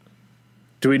been.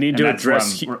 Do we need to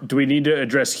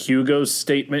address Hugo's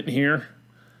statement here?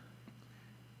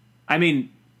 I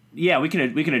mean, yeah, we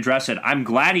can address it. I'm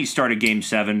glad he started Game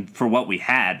 7 for what we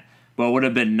had, but it would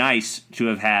have been nice to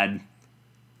have had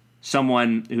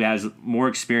someone who has more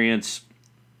experience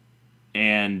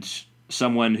and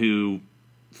someone who,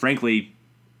 frankly,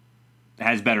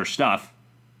 has better stuff,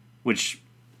 which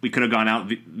we could have gone out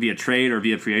via trade or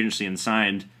via free agency and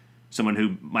signed someone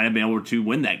who might have been able to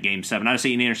win that Game 7. Not to say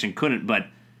Ian Anderson couldn't, but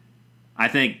I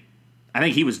think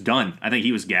he was done. I think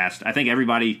he was gassed. I think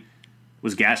everybody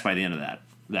was gassed by the end of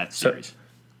that series.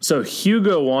 So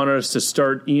Hugo wanted us to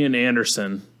start Ian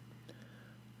Anderson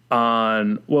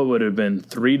on what would have been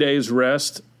 3 days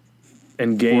rest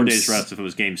and 4 days rest if it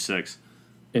was Game 6.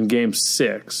 In Game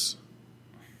 6.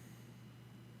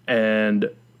 And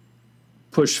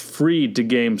push Fried to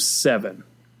Game 7.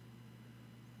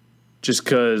 Just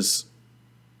because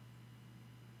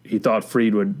he thought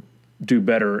Fried would do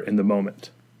better in the moment.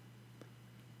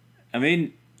 I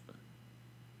mean,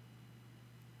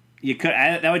 you could.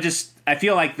 I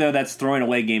feel like, though, that's throwing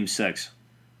away Game 6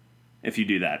 if you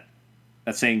do that.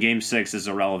 That's saying Game 6 is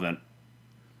irrelevant.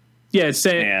 Yeah, it's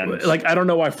saying, I don't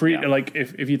know why Fried,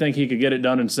 if you think he could get it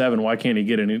done in 7, why can't he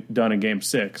get it done in Game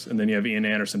 6? And then you have Ian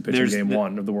Anderson pitching Game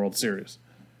 1 of the World Series.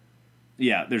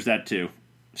 Yeah, there's that too.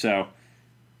 So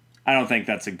I don't think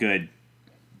that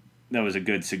was a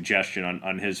good suggestion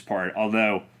on his part.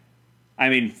 Although, I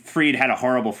mean, Fried had a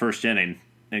horrible first inning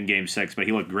in Game 6, but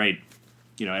he looked great,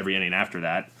 every inning after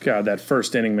that. God, that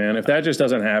first inning, man. If that just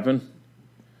doesn't happen.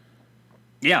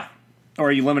 Yeah. Or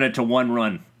you limit it to 1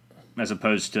 run as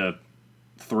opposed to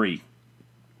 3.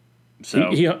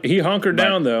 So he hunkered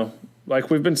down, though. Like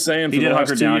we've been saying for the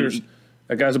last 2 years.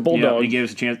 That guy's a bulldog. Yeah, he gave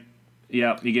us a chance.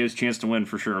 Yeah, he gave us a chance to win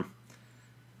for sure.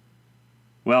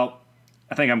 Well,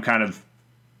 I think I'm kind of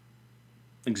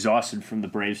exhausted from the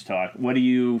Braves talk.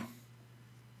 We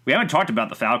haven't talked about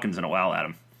the Falcons in a while,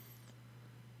 Adam.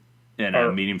 In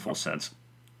a meaningful sense.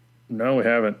 No, we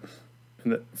haven't.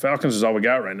 And the Falcons is all we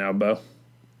got right now, Bo.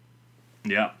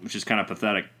 Yeah, which is kind of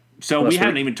pathetic. So we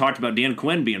haven't even talked about Dan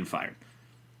Quinn being fired.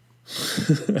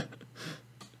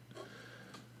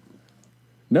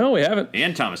 No, we haven't.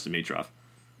 And Thomas Dimitrov.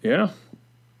 Yeah.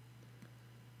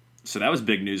 So that was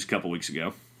big news a couple weeks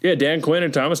ago. Yeah, Dan Quinn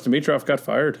and Thomas Dimitrov got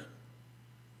fired.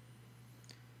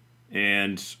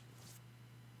 And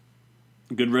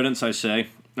good riddance, I say.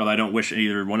 Although I don't wish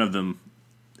either one of them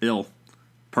ill,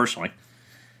 personally.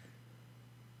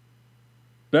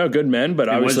 No, good men, but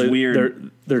obviously weird.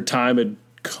 Their time had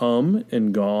come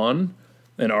and gone,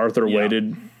 and Arthur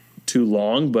waited too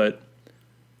long, but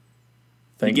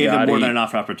he gave them more than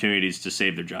enough opportunities to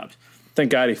save their jobs.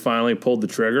 Thank God he finally pulled the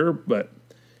trigger, but,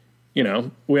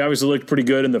 we obviously looked pretty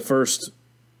good in the first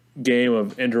game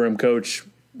of interim coach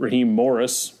Raheem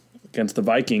Morris against the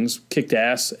Vikings. Kicked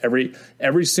ass.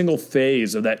 Every single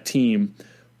phase of that team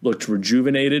looked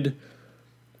rejuvenated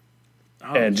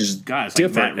and just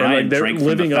different. Like and they're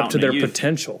living up to their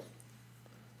potential.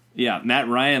 Yeah, Matt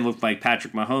Ryan looked like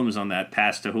Patrick Mahomes on that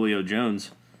pass to Julio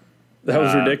Jones. That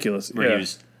was ridiculous. Where he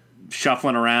was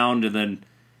shuffling around and then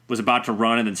was about to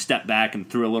run and then stepped back and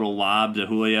threw a little lob to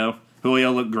Julio.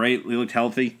 Julio looked great. He looked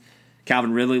healthy.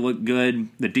 Calvin Ridley looked good.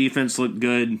 The defense looked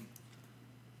good.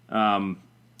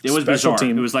 It was bizarre.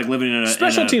 It was like living in an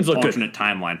alternate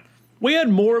timeline. We had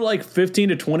more like 15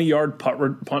 to 20-yard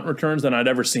punt returns than I'd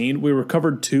ever seen. We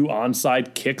recovered 2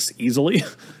 onside kicks easily.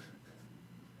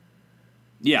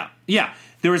 Yeah.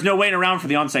 There was no waiting around for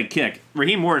the onside kick.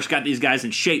 Raheem Morris got these guys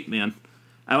in shape, man.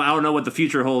 I don't know what the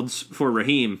future holds for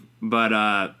Raheem,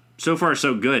 but so far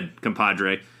so good,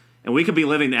 compadre. And we could be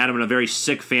living, Adam, in a very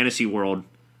sick fantasy world,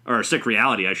 or a sick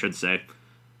reality, I should say,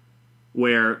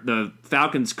 where the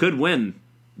Falcons could win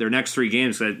their next 3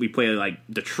 games. We play like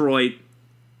Detroit,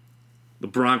 the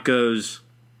Broncos,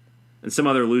 and some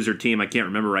other loser team I can't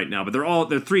remember right now. But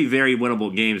they're 3 very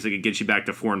winnable games that could get you back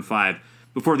to 4-5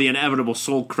 before the inevitable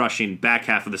soul-crushing back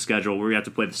half of the schedule where we have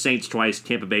to play the Saints twice,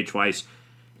 Tampa Bay twice,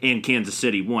 and Kansas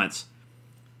City once.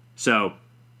 So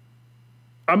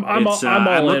I'm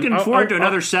looking forward to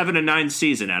another 7-9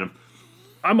 season, Adam.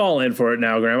 I'm all in for it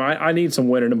now, Graham. I need some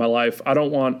winning in my life. I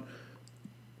don't want.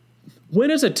 When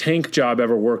has a tank job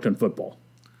ever worked in football?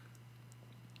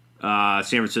 San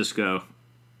Francisco.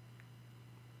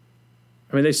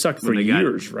 I mean, they sucked for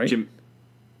years, right?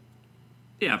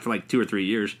 For like 2 or 3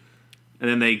 years. And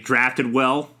then they drafted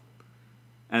well.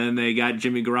 And then they got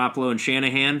Jimmy Garoppolo and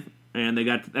Shanahan. And they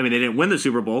didn't win the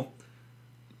Super Bowl.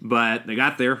 But they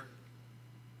got there.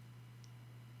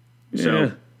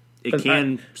 So it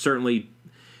can certainly,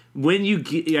 when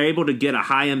you're able to get a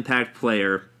high impact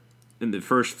player in the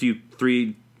first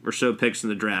 3 or so picks in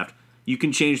the draft, you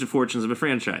can change the fortunes of a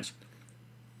franchise.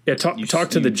 Yeah, talk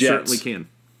to the Jets. You certainly can.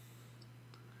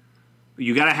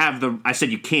 You got to have the. I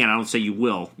said you can. I don't say you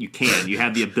will. You can. You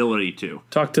have the ability to.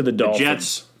 Talk to the Dolphins. The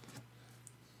Jets.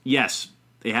 Yes,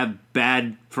 they have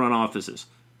bad front offices.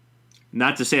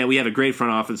 Not to say that we have a great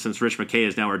front office since Rich McKay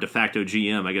is now our de facto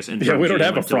GM. I guess. Yeah, we don't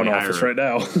have a front office right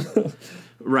now.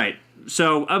 Right.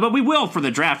 So, but we will for the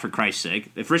draft, for Christ's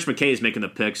sake. If Rich McKay is making the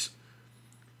picks,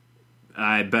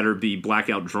 I better be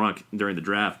blackout drunk during the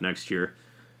draft next year.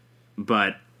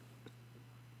 But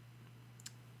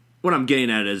what I'm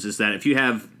getting at is that if you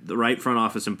have the right front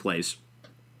office in place,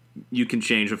 you can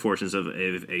change the fortunes of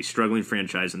a struggling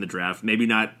franchise in the draft. Maybe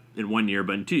not in 1 year,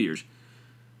 but in 2 years.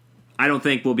 I don't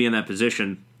think we'll be in that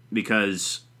position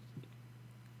because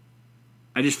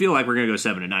I just feel like we're going to go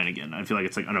 7-9 again. I feel like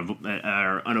it's like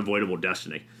our unavoidable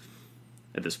destiny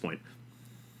at this point.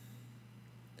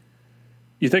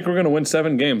 You think we're going to win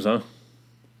 7 games, huh?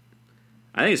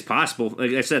 I think it's possible.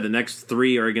 Like I said, the next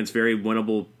 3 are against very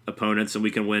winnable opponents, and we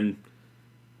can win,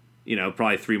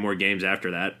 probably 3 more games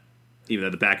after that, even though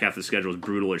the back half of the schedule is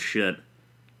brutal as shit.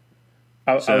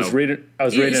 I was reading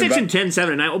 6-10,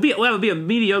 7-9. That would be a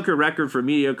mediocre record for a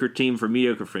mediocre team for a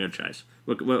mediocre franchise.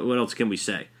 What else can we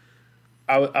say?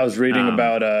 I was reading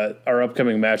about our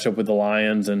upcoming matchup with the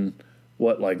Lions and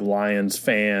what like Lions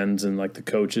fans and like the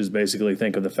coaches basically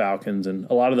think of the Falcons, and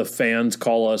a lot of the fans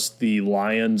call us the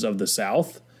Lions of the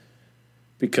South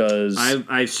because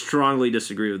I strongly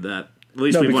disagree with that. At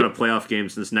least we've won a playoff game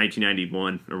since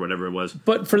 1991 or whatever it was.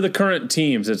 But for the current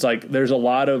teams, it's like there's a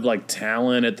lot of like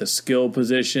talent at the skill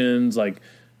positions. Like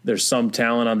there's some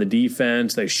talent on the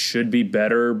defense. They should be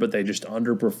better, but they just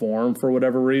underperform for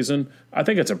whatever reason. I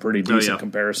think it's a pretty decent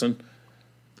comparison.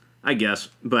 I guess,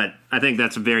 but I think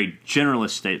that's a very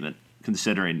generalist statement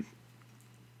considering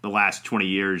the last 20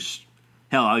 years.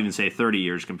 Hell, I'll even say 30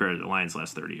 years compared to the Lions'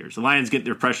 last 30 years. The Lions get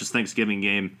their precious Thanksgiving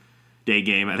Day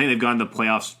game. I think they've gone to the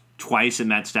playoffs twice in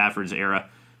Matt Stafford's era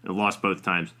and lost both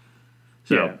times.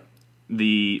 So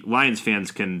the Lions fans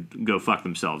can go fuck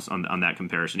themselves on that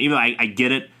comparison. Even though I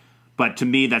get it, but to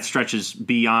me that stretches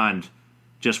beyond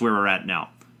just where we're at now.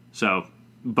 So,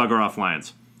 bugger off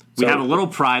Lions. We So- have a little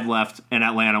pride left in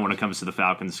Atlanta when it comes to the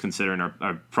Falcons, considering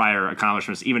our prior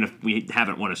accomplishments, even if we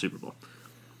haven't won a Super Bowl.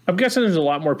 I'm guessing there's a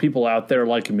lot more people out there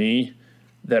like me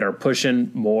that are pushing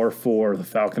more for the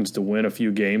Falcons to win a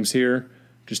few games here,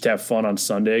 just to have fun on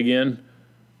Sunday again.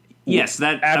 Yes,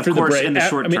 that of course in the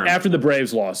short term. After the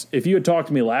Braves loss, if you had talked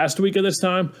to me last week at this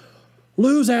time,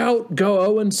 lose out, go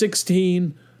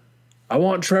 0-16. I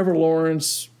want Trevor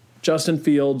Lawrence, Justin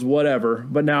Fields, whatever.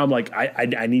 But now I'm like,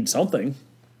 I need something.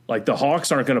 Like the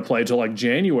Hawks aren't going to play till like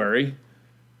January.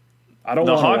 I don't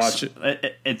want to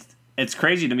watch it. It's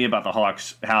crazy to me about the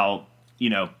Hawks how,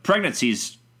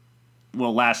 pregnancies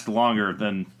will last longer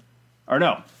than, or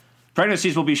no,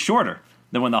 pregnancies will be shorter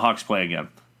than when the Hawks play again.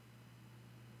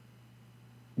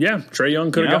 Yeah, Trae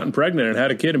Young could have gotten pregnant and had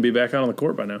a kid and be back out on the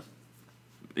court by now.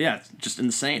 Yeah, it's just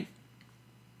insane.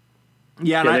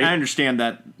 Yeah, and I understand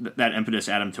that impetus,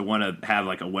 Adam, to want to have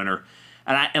like a winner.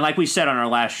 And like we said on our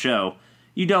last show,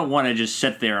 you don't want to just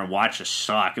sit there and watch us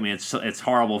suck. I mean, it's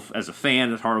horrible as a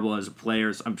fan. It's horrible as a player.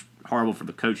 It's horrible for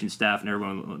the coaching staff and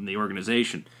everyone in the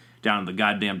organization down to the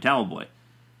goddamn towel boy.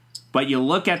 But you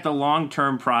look at the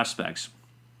long-term prospects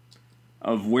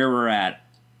of where we're at,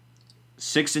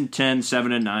 6-10,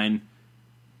 7-9,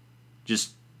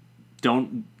 just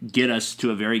don't get us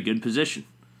to a very good position.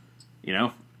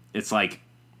 It's like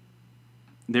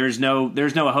there's no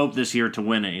hope this year to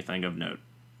win anything of note.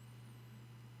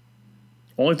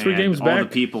 Only 3 games all back. The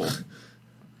people.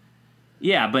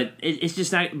 Yeah, but it's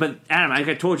just not. But Adam, like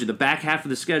I told you, the back half of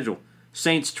the schedule: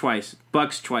 Saints twice,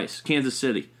 Bucks twice, Kansas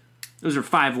City. Those are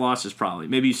 5 losses probably.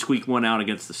 Maybe you squeak one out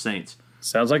against the Saints.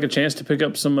 Sounds like a chance to pick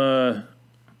up some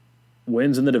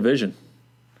wins in the division.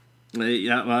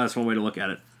 Yeah, well, that's one way to look at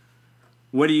it.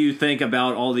 What do you think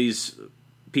about all these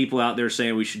people out there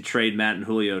saying we should trade Matt and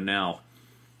Julio now?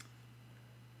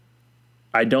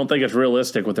 I don't think it's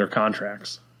realistic with their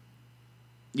contracts.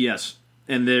 Yes,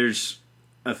 and there's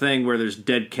a thing where there's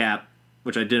dead cap,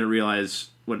 which I didn't realize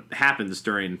what happens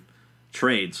during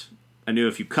trades. I knew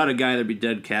if you cut a guy, there'd be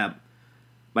dead cap,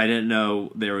 but I didn't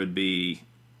know there would be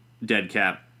dead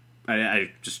cap.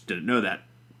 I just didn't know that.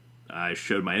 I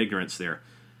showed my ignorance there.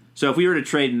 So if we were to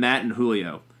trade Matt and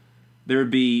Julio, there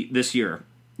would be, this year,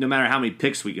 no matter how many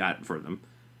picks we got for them,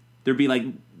 there'd be like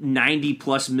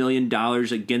 $90+ million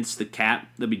against the cap.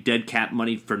 There'd be dead cap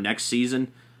money for next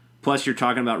season. Plus, you're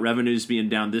talking about revenues being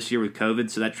down this year with COVID,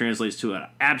 so that translates to an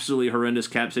absolutely horrendous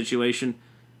cap situation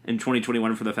in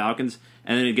 2021 for the Falcons.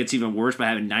 And then it gets even worse by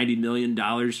having $90 million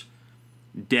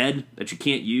dead that you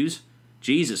can't use.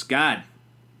 Jesus, God.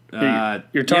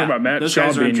 You're talking about Matt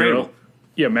Schaub being untradeable.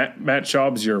 Yeah, Matt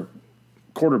Schaub's your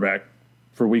quarterback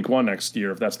for Week 1 next year,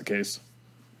 if that's the case.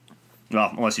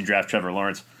 Well, unless you draft Trevor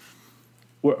Lawrence.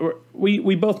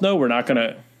 We both know we're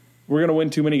gonna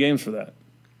win too many games for that.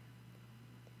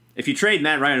 If you trade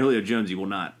Matt Ryan and Julio Jones, you will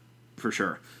not, for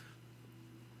sure.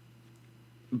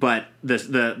 But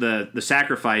the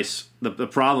sacrifice, the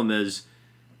problem is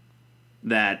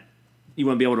that you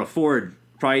won't be able to afford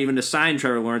probably even to sign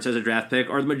Trevor Lawrence as a draft pick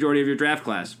or the majority of your draft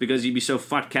class because you'd be so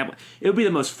fucked cap. It would be the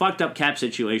most fucked up cap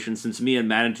situation since me and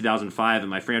Matt in 2005 and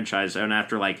my franchise, and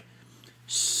after like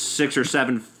 6 or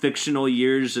 7 fictional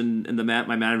years in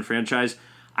my Madden franchise,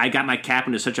 I got my cap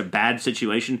into such a bad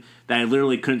situation that I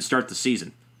literally couldn't start the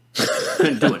season.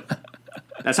 Couldn't do it.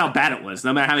 That's how bad it was.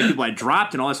 No matter how many people I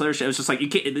dropped and all this other shit, it was just like we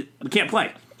can't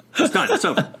play. It's done. It's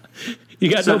over. You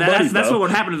got that's what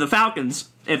would happen to the Falcons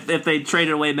if they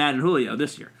traded away Matt and Julio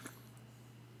this year.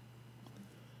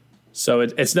 So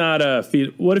it's not a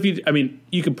feed. What if you? I mean,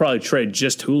 you could probably trade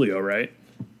just Julio, right?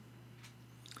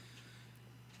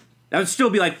 That would still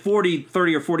be like $30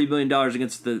 or $40 million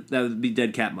against that would be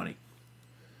dead cap money.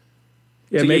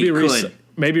 Yeah, So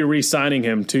maybe re-signing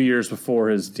him 2 years before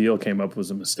his deal came up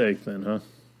was a mistake then, huh?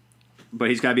 But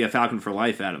he's got to be a Falcon for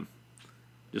life, Adam.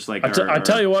 Just like I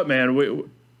tell you what, man,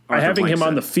 having him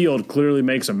on the field clearly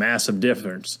makes a massive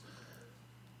difference.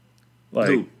 Like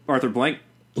who? Arthur Blank?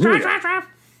 Julio.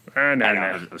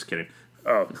 I was kidding.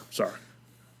 Oh, sorry.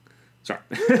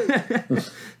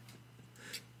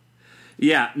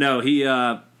 Yeah, no, he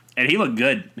looked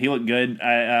good. He looked good.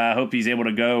 I hope he's able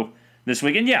to go this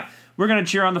weekend. Yeah, we're going to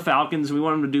cheer on the Falcons. We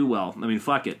want them to do well. I mean,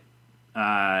 fuck it.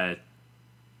 I'm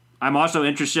also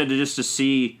interested to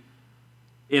see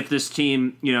if this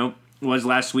team, was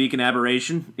last week an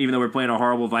aberration, even though we're playing a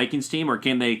horrible Vikings team, or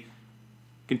can they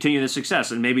continue the success?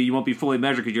 And maybe you won't be fully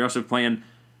measured because you're also playing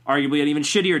arguably an even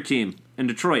shittier team in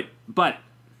Detroit. But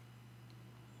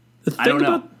I don't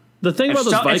know. The thing about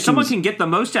those Vikings, if someone can get the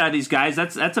most out of these guys,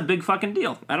 that's a big fucking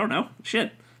deal. I don't know.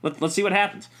 Shit. Let's see what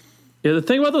happens. Yeah, the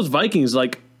thing about those Vikings,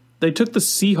 like they took the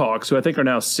Seahawks, who I think are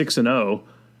now 6-0,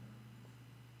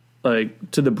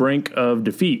 like to the brink of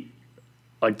defeat,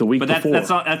 like the week before. But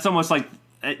that's almost like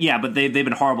but they've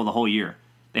been horrible the whole year.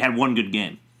 They had one good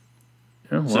game.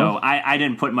 Yeah, well, so I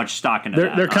didn't put much stock into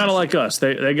that. They're kind of like us.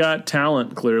 They got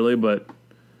talent clearly, but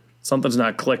something's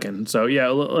not clicking. So yeah,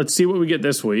 let's see what we get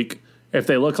this week. If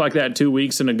they look like that 2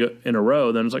 weeks in a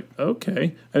row, then it's like,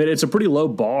 okay. I mean, it's a pretty low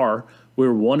bar. We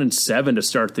were 1-7 to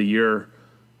start the year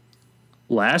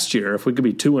last year. If we could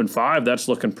be 2-5, that's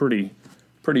looking pretty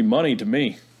money to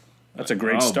me. That's a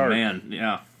great start. Oh man,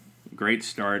 yeah, great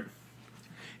start.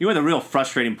 You know what the real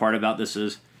frustrating part about this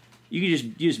is? You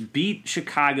just beat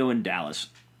Chicago and Dallas,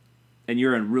 and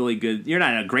you're in really good. You're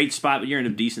not in a great spot, but you're in a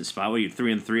decent spot. What are you,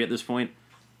 3-3 at this point?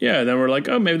 Yeah. Then we're like,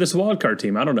 oh, maybe this is a wild card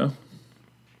team. I don't know.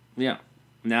 Yeah.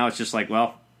 Now it's just like,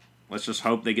 well, let's just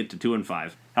hope they get to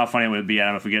 2-5. How funny would it be,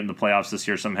 Adam, if we get in the playoffs this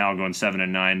year somehow, going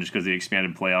 7-9 just because of the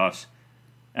expanded playoffs,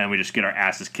 and we just get our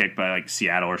asses kicked by like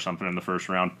Seattle or something in the first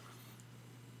round?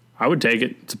 I would take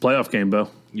it. It's a playoff game, Bo.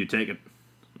 You take it.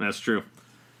 That's true.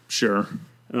 Sure.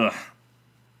 Ugh.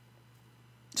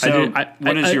 So, an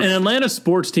Atlanta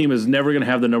sports team is never going to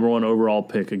have the number 1 overall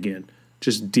pick again.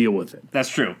 Just deal with it. That's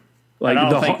true. Like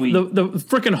the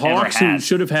freaking Hawks, who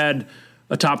should have had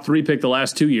a top 3 pick the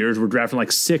last 2 years, were drafting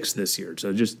like 6 this year.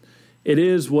 So just, it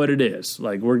is what it is.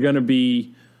 Like, we're going to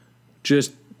be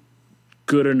just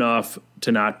good enough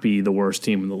to not be the worst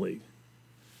team in the league.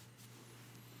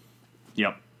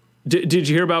 Yep. Did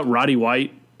you hear about Roddy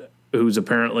White, who's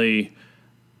apparently,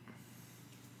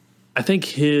 I think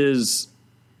his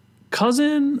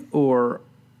cousin or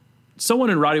someone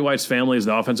in Roddy White's family is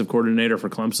the offensive coordinator for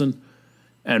Clemson,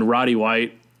 and Roddy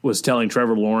White was telling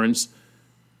Trevor Lawrence,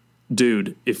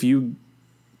 dude, if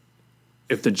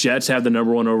the Jets have the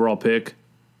number 1 overall pick,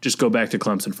 just go back to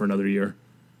Clemson for another year.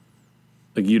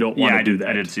 Like, you don't want to do that.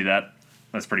 I did see that.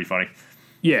 That's pretty funny.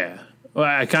 Yeah. Well,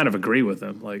 I kind of agree with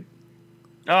him. Like,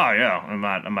 oh yeah, I'm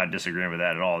not disagreeing with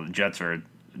that at all. The Jets are a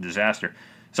disaster.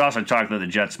 It's also talk that the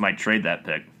Jets might trade that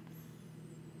pick,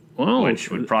 which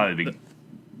would probably be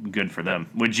good for them.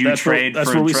 Would you trade for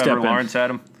Trevor Lawrence,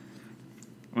 Adam?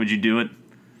 Would you do it?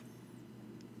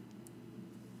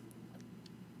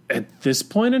 At this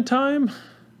point in time?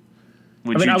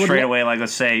 Would you trade away, like,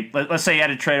 let's say you had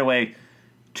to trade away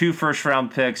 2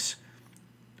 first-round picks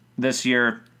this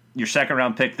year, your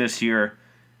second-round pick this year,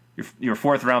 your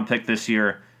fourth-round pick this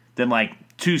year, then, like,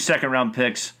 2 second-round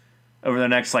picks over the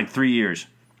next, like, 3 years.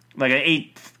 Like, an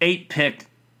eight pick.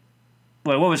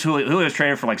 Well, what was Julio? Julio was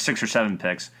traded for, like, 6 or 7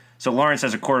 picks. So Lawrence,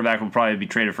 as a quarterback, will probably be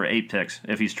traded for 8 picks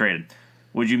if he's traded.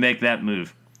 Would you make that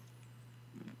move?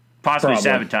 Possibly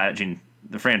sabotaging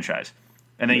the franchise.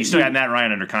 And then you still have Matt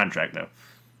Ryan under contract, though.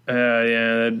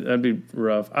 Yeah, that'd be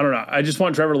rough. I don't know. I just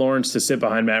want Trevor Lawrence to sit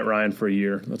behind Matt Ryan for a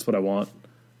year. That's what I want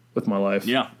with my life.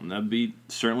 Yeah, that'd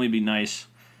certainly be nice.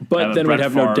 But then we'd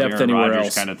have no depth anywhere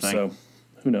else. Kind of thing. So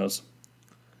who knows?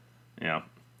 Yeah,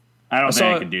 I don't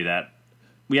think I could do that.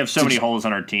 We have so many holes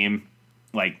on our team.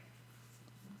 Like,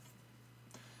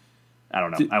 I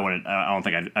don't know. I don't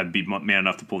think I'd be man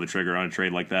enough to pull the trigger on a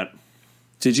trade like that.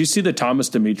 Did you see the Thomas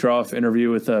Dimitroff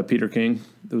interview with Peter King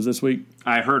that was this week?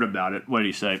 I heard about it. What did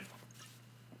he say?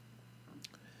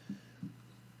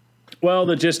 Well,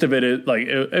 the gist of it is, like,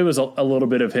 it was a little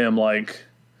bit of him, like,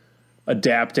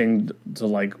 adapting to,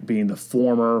 like, being the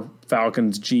former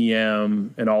Falcons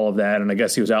GM and all of that. And I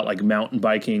guess he was out, like, mountain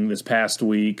biking this past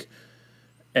week.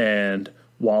 And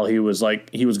while he was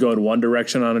going one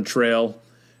direction on a trail,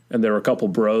 and there were a couple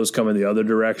bros coming the other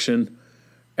direction,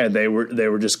 and they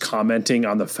were just commenting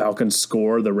on the Falcons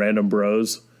score, the random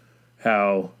bros,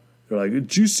 how they're like,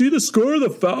 did you see the score of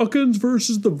the Falcons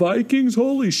versus the Vikings?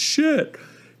 Holy shit.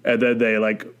 And then they,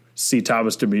 like, see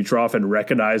Thomas Dimitroff and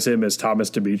recognize him as Thomas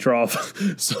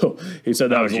Dimitroff. So he said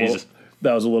that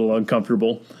was a little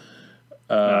uncomfortable.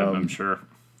 I'm sure.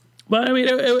 But, I mean,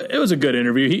 it was a good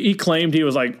interview. He claimed he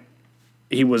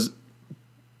was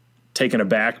taken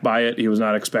aback by it. He was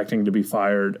not expecting to be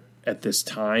fired at this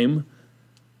time.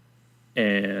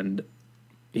 And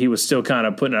he was still kind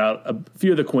of putting out a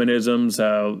few of the Quinn-isms,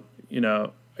 how,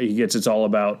 he gets it's all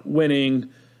about winning,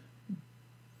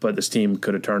 but this team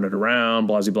could have turned it around,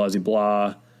 blah, blah, blah,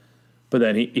 blah. But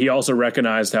then he also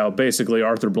recognized how basically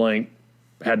Arthur Blank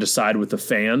had to side with the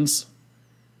fans.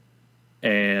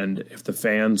 And if the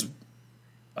fans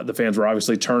were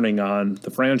obviously turning on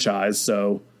the franchise,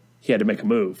 so he had to make a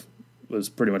move, was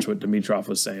pretty much what Dimitroff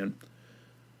was saying.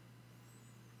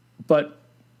 But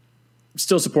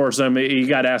still supports them. He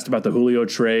got asked about the Julio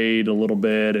trade a little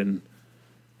bit and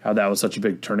how that was such a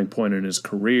big turning point in his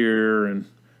career. And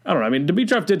I don't know. I mean,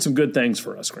 Dimitroff did some good things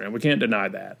for us, Grant. We can't deny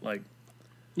that. Like,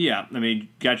 Yeah, I mean,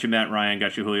 got you Matt Ryan,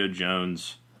 got you Julio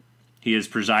Jones. He has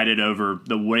presided over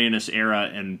the winningest era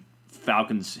in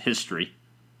Falcons history.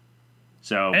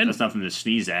 So that's nothing to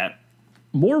sneeze at.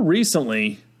 More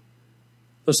recently,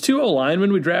 those two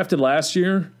O-linemen we drafted last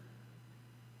year,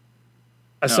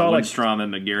 I saw Lindstrom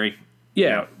and McGarry.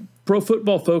 Yeah, Pro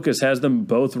Football Focus has them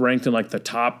both ranked in like the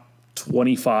top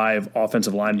 25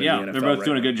 offensive linemen in the NFL. They're both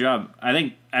doing a good job. I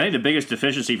think the biggest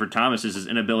deficiency for Thomas is his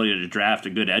inability to draft a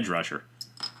good edge rusher.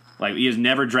 Like, he has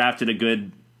never drafted a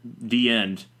good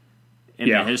D-end in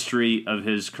the history of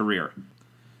his career.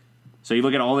 So you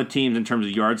look at all the teams in terms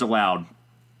of yards allowed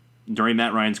during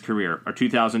Matt Ryan's career. Our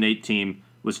 2008 team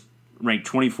was ranked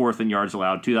 24th in yards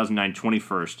allowed, 2009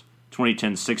 21st,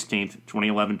 2010 16th,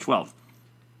 2011 12th,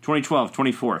 2012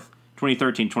 24th,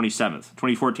 2013 27th,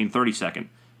 2014 32nd,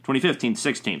 2015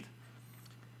 16th,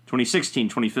 2016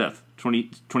 25th,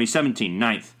 2017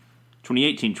 9th,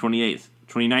 2018 28th,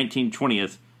 2019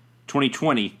 20th,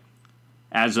 2020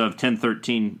 as of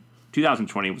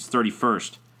 10/13/2020 was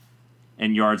 31st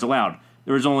in yards allowed.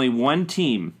 There was only one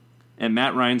team in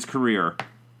Matt Ryan's career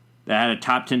that had a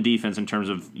top 10 defense in terms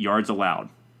of yards allowed.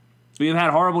 We have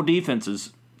had horrible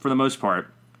defenses, for the most part,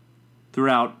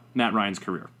 throughout Matt Ryan's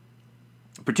career,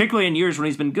 particularly in years when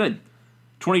he's been good.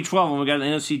 2012, when we got the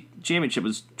NFC Championship,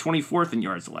 was 24th in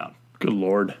yards allowed. Good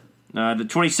Lord. The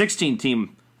 2016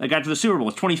 team that got to the Super Bowl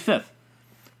was 25th.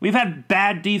 We've had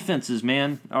bad defenses,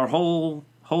 man, our whole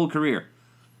career.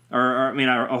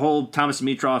 Our whole Thomas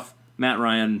Dimitroff, Matt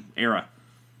Ryan era.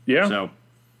 Yeah. So,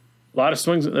 a lot of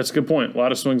swings. That's a good point. A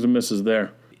lot of swings and misses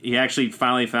there. He actually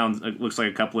finally found, it looks like,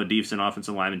 a couple of decent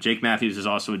offensive linemen. Jake Matthews is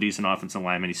also a decent offensive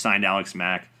lineman. He signed Alex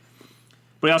Mack.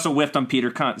 But he also whiffed on Peter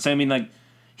Kunt. So, I mean,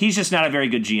 he's just not a very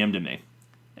good GM to me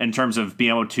in terms of being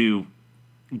able to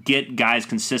get guys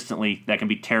consistently that can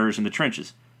be terrors in the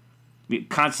trenches. We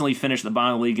constantly finish at the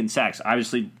bottom of the league in sacks.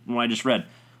 Obviously, what I just read,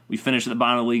 we finished at the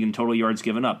bottom of the league in total yards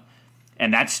given up.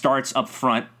 And that starts up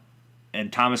front,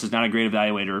 and Thomas is not a great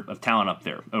evaluator of talent up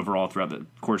there overall throughout the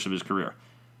course of his career.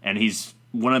 And he's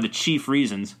one of the chief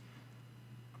reasons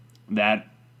that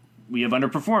we have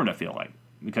underperformed, I feel like,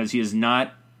 because he has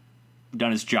not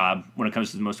done his job when it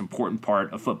comes to the most important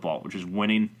part of football, which is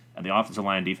winning at the offensive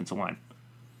line and defensive line.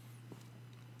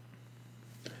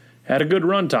 Had a good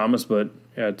run, Thomas, but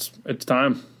yeah, it's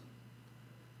time.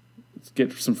 Let's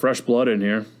get some fresh blood in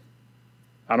here.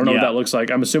 I don't know what that looks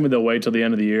like. I'm assuming they'll wait till the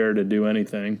end of the year to do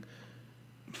anything.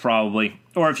 Probably.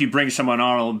 Or if you bring someone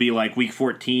on, it'll be like week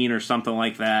 14 or something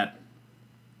like that.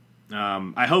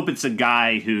 I hope it's a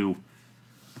guy who,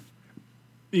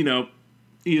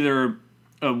 either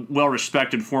a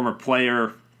well-respected former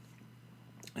player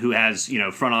who has,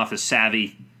 front office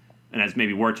savvy and has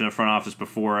maybe worked in a front office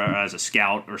before as a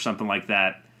scout or something like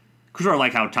that. Sort of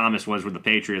like how Thomas was with the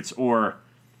Patriots. Or,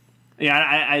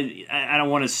 I don't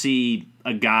want to see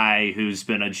a guy who's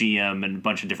been a GM in a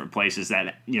bunch of different places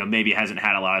that, maybe hasn't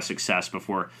had a lot of success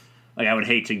before. Like, I would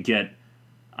hate to get,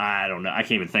 I don't know, I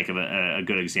can't even think of a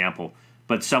good example,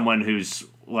 but someone who's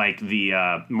like the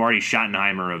Marty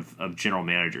Schottenheimer of general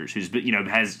managers, who's been,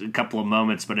 has a couple of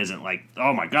moments but isn't like,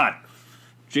 oh my God,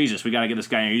 Jesus, we got to get this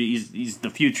guy. He's the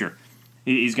future.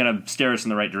 He's going to steer us in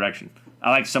the right direction.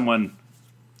 I like someone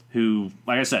who,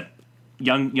 like I said,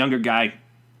 younger guy,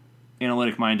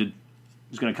 analytic minded,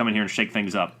 who's going to come in here and shake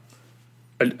things up.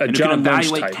 A John Lynch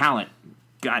type. Talent.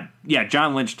 God, yeah,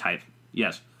 John Lynch type.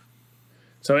 Yes.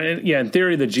 So in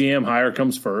theory, the GM hire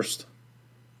comes first.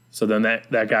 So then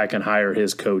that guy can hire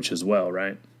his coach as well,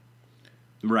 right?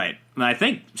 Right. And I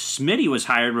think Smitty was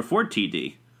hired before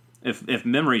TD, if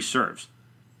memory serves.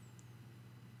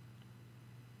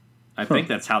 I think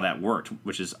that's how that worked,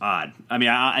 which is odd. I mean,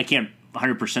 I can't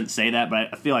 100% say that,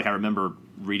 but I feel like I remember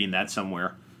reading that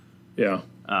somewhere. Yeah.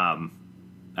 I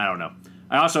don't know.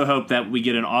 I also hope that we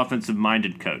get an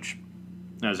offensive-minded coach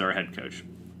as our head coach.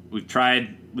 We've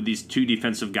tried with these two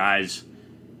defensive guys.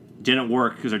 Didn't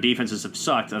work because our defenses have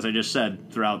sucked, as I just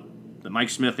said, throughout the Mike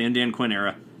Smith and Dan Quinn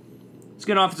era. Let's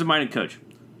get an offensive-minded coach.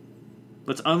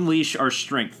 Let's unleash our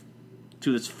strength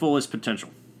to its fullest potential.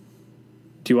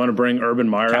 Do you want to bring Urban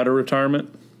Meyer out of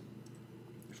retirement?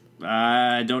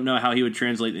 I don't know how he would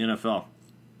translate the NFL.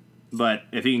 But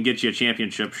if he can get you a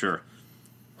championship, sure.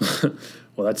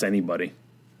 Well, that's anybody.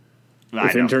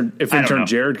 If intern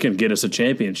Jared can get us a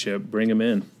championship, bring him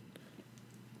in.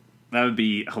 That would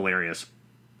be hilarious.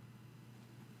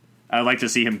 I'd like to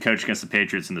see him coach against the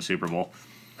Patriots in the Super Bowl.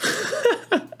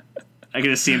 I can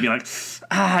just see him be like,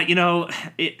 I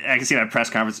can see that press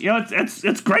conference.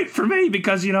 It's great for me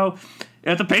because,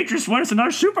 if the Patriots win, it's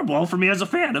another Super Bowl for me as a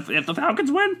fan. If the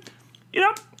Falcons win,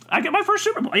 I get my first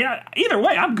Super Bowl. Yeah, either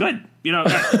way, I'm good. You know,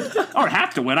 I don't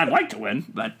have to win. I'd like to win,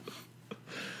 but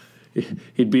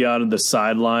He'd be on the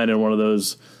sideline in one of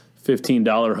those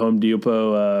 $15 Home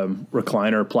Depot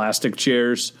recliner plastic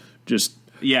chairs. Just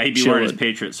yeah, he'd be wearing his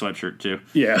Patriot sweatshirt too.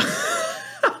 Yeah.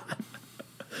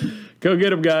 Go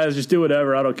get him, guys. Just do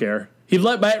whatever. I don't care. He'd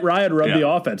let Matt Ryan run the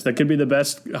offense. That could be the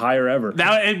best hire ever.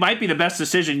 It might be the best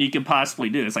decision you could possibly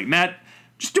do. It's like, Matt,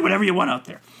 just do whatever you want out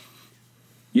there.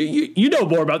 You know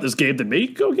more about this game than me.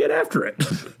 Go get after it.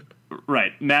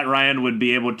 Right. Matt Ryan would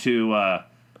be able to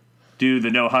do the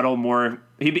no huddle more.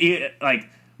 He'd be like,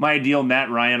 my ideal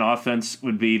Matt Ryan offense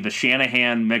would be the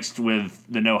Shanahan mixed with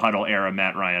the no huddle era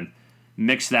Matt Ryan.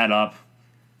 Mix that up,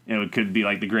 and it could be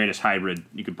like the greatest hybrid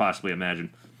you could possibly imagine.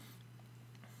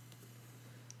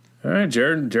 All right,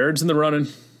 Jared's in the running.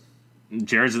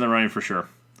 Jared's in the running for sure.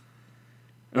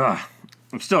 Ugh,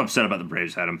 I'm still upset about the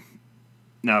Braves, Adam.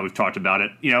 Now that we've talked about it.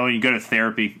 You know, when you go to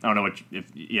therapy, I don't know if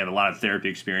you have a lot of therapy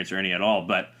experience or any at all,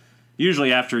 but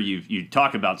usually after you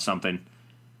talk about something,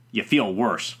 you feel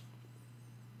worse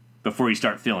before you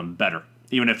start feeling better.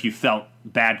 Even if you felt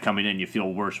bad coming in, you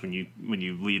feel worse when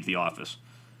you leave the office.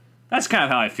 That's kind of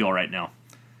how I feel right now.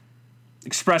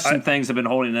 Expressed some things I've been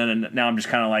holding in, and now I'm just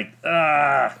kind of like,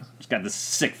 just got this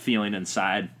sick feeling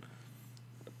inside.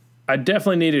 I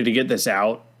definitely needed to get this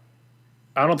out.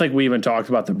 I don't think we even talked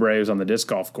about the Braves on the disc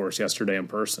golf course yesterday in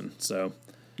person. So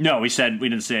no, we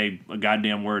didn't say a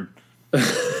goddamn word.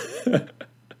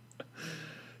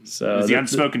 So it's the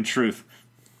unspoken truth.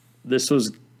 This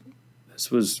was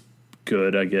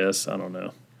good, I guess. I don't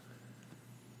know.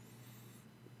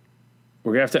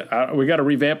 We're gonna have to. We got to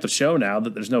revamp the show now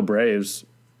that there's no Braves.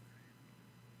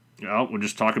 We'll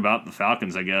just talk about the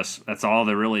Falcons, I guess. That's all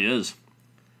there really is.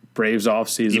 Braves off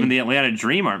season. Even the Atlanta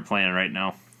Dream aren't playing right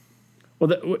now.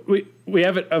 Well, we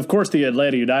have it. Of course, the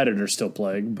Atlanta United are still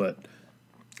playing, but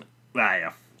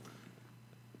yeah.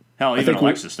 Hell, even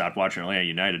Alexa stopped watching Atlanta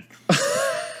United.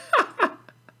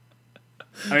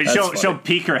 I mean, she'll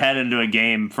peek her head into a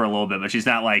game for a little bit, but she's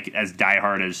not like as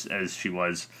diehard as she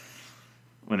was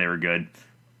when they were good.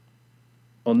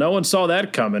 Well, no one saw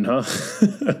that coming, huh?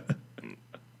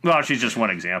 Well, she's just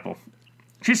one example.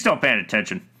 She's still paying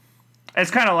attention. It's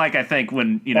kind of like, I think,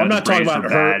 when I'm not talking about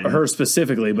her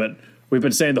specifically, but we've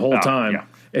been saying the whole time. Yeah.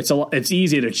 It's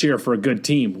easy to cheer for a good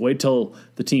team. Wait till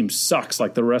the team sucks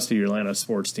like the rest of your Atlanta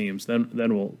sports teams.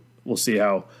 Then we'll see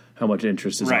how much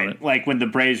interest is on it. Like when the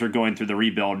Braves were going through the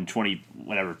rebuild in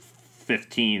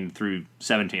 15 through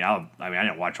 17. I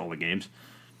didn't watch all the games.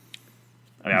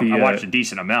 I watched a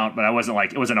decent amount, but I wasn't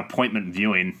like, it was an appointment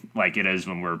viewing like it is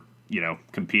when we're,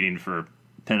 competing for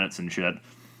pennants and shit.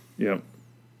 Yep.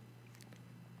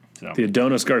 So. The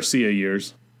Adonis Garcia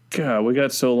years. God, we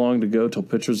got so long to go till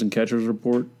pitchers and catchers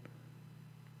report.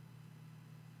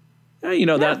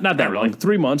 Not that really long.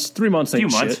 3 months. 3 months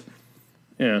ain't shit.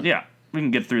 Yeah. Yeah, we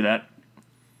can get through that.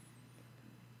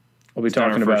 We'll be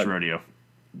talking about rodeo.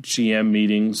 GM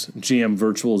meetings, GM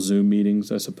virtual Zoom meetings,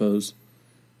 I suppose.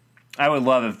 I would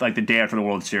love if, like, the day after the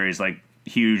World Series, like,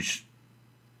 huge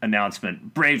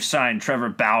announcement. Braves signed Trevor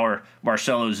Bauer,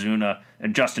 Marcell Ozuna,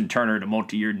 and Justin Turner to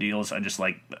multi-year deals. I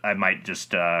might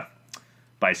just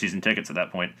buy season tickets at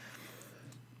that point.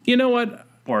 You know what?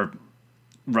 Or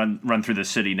run through the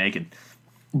city naked.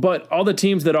 But all the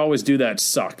teams that always do that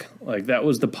suck. Like, that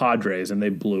was the Padres, and they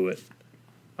blew it.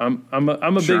 I'm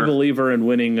a big believer in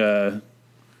winning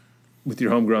with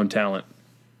your homegrown talent.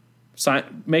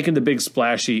 Making the big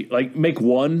splashy, like, make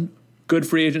one good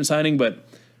free agent signing, but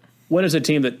when is a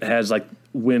team that has, like,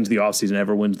 wins the offseason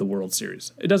ever wins the World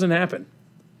Series? It doesn't happen.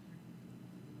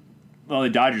 Well, the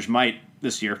Dodgers might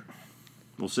this year.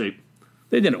 We'll see.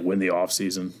 They didn't win the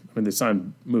offseason. I mean, they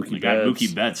signed Mookie Betts. Got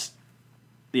Mookie Betts.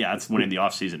 Yeah, that's winning the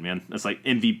offseason, man. That's like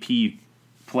MVP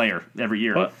player every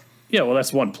year. Well,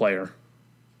 that's one player.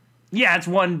 Yeah, it's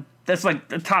one. That's like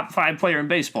the top 5 player in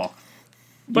baseball.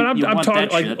 But I'm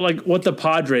talking like what the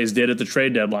Padres did at the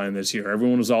trade deadline this year.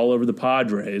 Everyone was all over the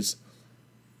Padres,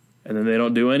 and then they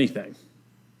don't do anything.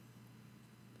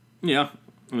 Yeah,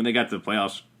 I mean, they got to the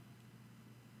playoffs.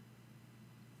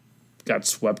 Got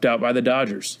swept out by the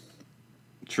Dodgers.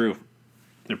 True.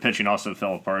 Their pitching also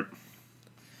fell apart.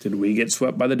 Did we get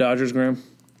swept by the Dodgers, Graham?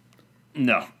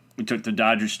 No, we took the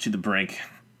Dodgers to the brink.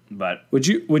 But would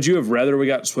you have rather we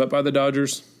got swept by the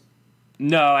Dodgers?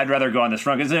 No, I'd rather go on this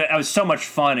run because it was so much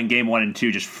fun in Game 1 and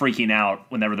 2, just freaking out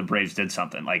whenever the Braves did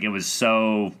something. Like, it was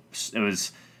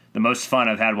the most fun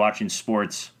I've had watching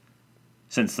sports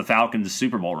since the Falcons'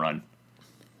 Super Bowl run.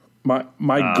 My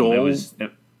goal it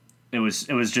was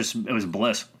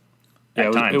bliss.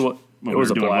 At times, it was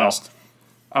a blast.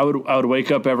 Well. I would wake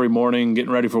up every morning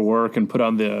getting ready for work and put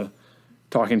on the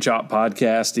Talking Chop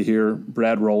podcast to hear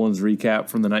Brad Rowland's recap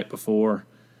from the night before.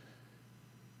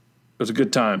 It was a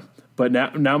good time. But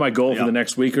now my goal for the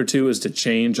next week or two is to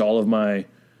change all of my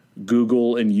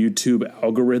Google and YouTube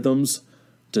algorithms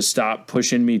to stop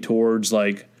pushing me towards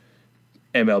like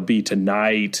MLB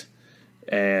Tonight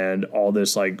and all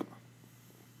this like,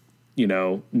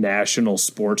 national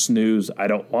sports news. I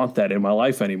don't want that in my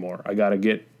life anymore. I got to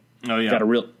get I got to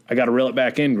reel it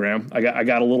back in, Graham. I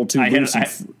got a little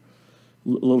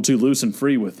too loose and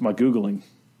free with my Googling.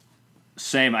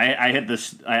 Same. I hit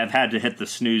this. I have had to hit the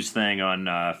snooze thing on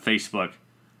Facebook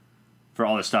for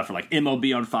all this stuff for like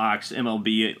MLB on Fox,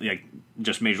 MLB like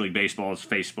just Major League Baseball's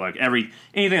Facebook,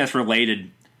 anything that's related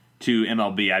to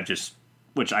MLB.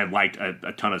 Which I liked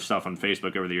a ton of stuff on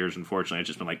Facebook over the years. Unfortunately, it's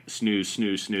just been like snooze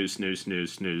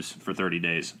for 30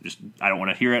 days. Just I don't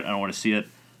want to hear it. I don't want to see it.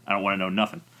 I don't want to know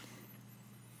nothing.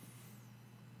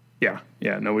 Yeah.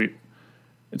 No,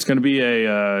 it's going to be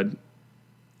an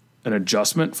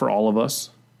adjustment for all of us,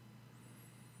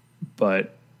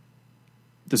 but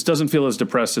this doesn't feel as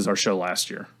depressed as our show last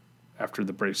year after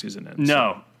the break season ends.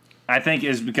 No, I think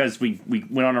it's because we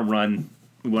went on a run.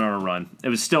 It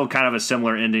was still kind of a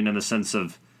similar ending in the sense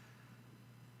of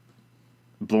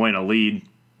blowing a lead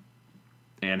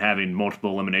and having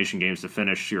multiple elimination games to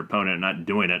finish your opponent and not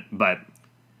doing it. But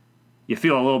you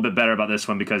feel a little bit better about this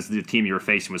one because the team you were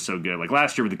facing was so good. Like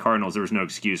last year with the Cardinals, there was no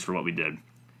excuse for what we did.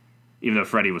 Even though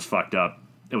Freddie was fucked up,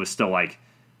 it was still like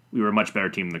we were a much better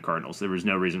team than the Cardinals. There was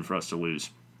no reason for us to lose.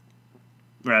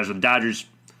 Whereas with the Dodgers,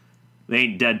 they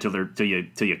ain't dead till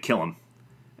you kill them,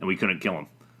 and we couldn't kill them.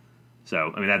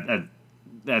 So I mean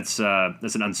that's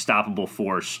an unstoppable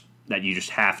force that you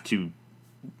just have to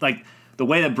like the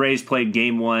way that Braves played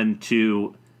Game 1,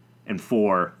 2, and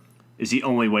 4 is the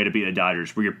only way to beat the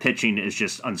Dodgers, where your pitching is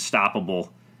just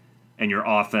unstoppable and your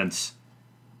offense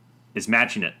is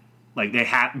matching it. Like they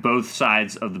have both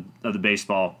sides of the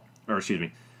baseball,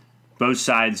 both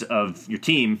sides of your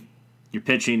team, your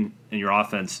pitching and your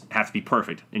offense have to be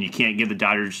perfect. And you can't give the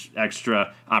Dodgers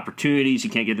extra opportunities. You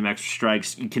can't give them extra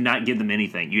strikes. You cannot give them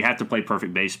anything. You have to play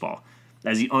perfect baseball.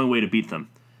 That's the only way to beat them.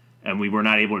 And we were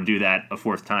not able to do that a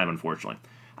fourth time, unfortunately.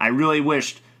 I really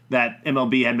wished that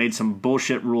MLB had made some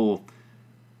bullshit rule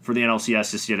for the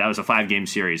NLCS this year. That was a 5-game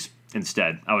series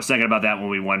instead. I was thinking about that when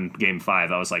we won Game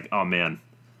 5. I was like, oh, man.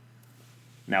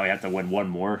 Now we have to win one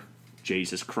more?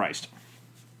 Jesus Christ.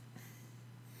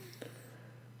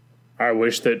 I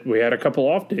wish that we had a couple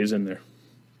off days in there.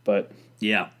 But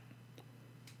yeah,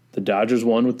 the Dodgers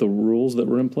won with the rules that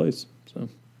were in place. So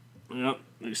yep,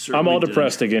 I'm all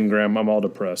depressed again, Graham. I'm all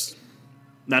depressed.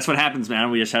 That's what happens,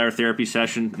 man. We just had our therapy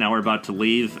session. Now we're about to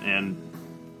leave, and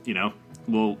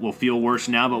we'll feel worse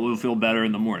now, but we'll feel better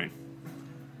in the morning.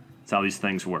 That's how these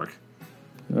things work.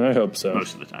 I hope so.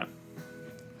 Most of the time.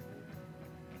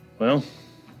 Well,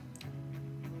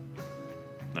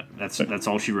 that's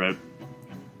all she wrote.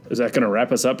 Is that going to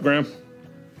wrap us up, Graham?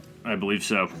 I believe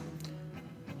so.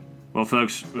 Well,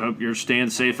 folks, I hope you're staying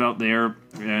safe out there,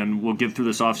 and we'll get through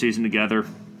this off season together.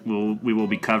 We will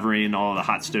be covering all the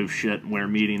hot stove shit, winter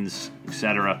meetings,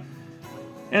 etc.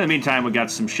 In the meantime, we got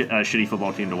some shitty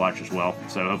football team to watch as well,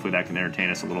 so hopefully that can entertain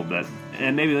us a little bit,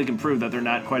 and maybe they can prove that they're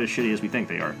not quite as shitty as we think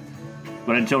they are.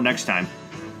 But until next time,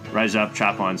 rise up,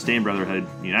 chop on, stay in brotherhood,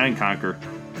 unite and conquer,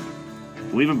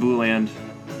 believe in Boo Land,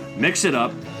 mix it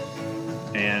up,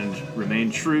 and remain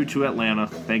true to Atlanta.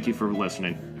 Thank you for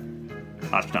listening.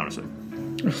 Hospitalis.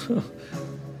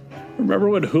 Remember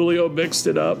when Julio mixed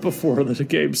it up before the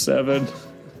Game 7?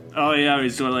 Oh, yeah.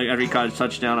 He's doing like every college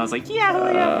touchdown. I was like, yeah,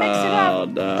 Julio, mix it up.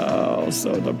 Oh, no.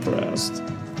 So depressed.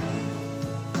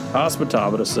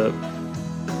 Hospitalis.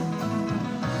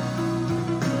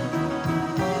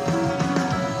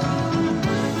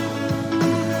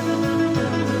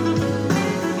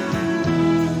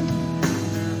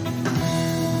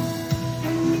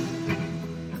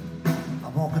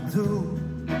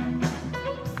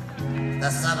 The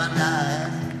summer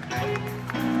night,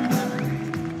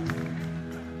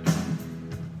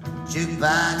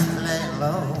 jukebox playing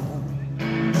low.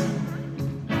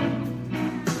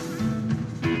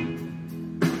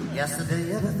 Yesterday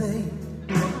everything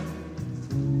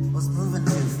was moving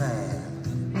too fast.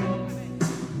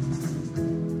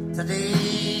 Today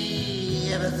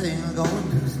everything's going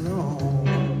too slow.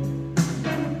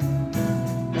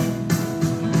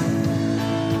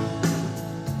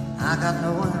 I got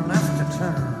nowhere left to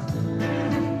turn.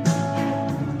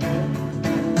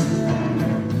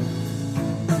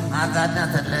 I got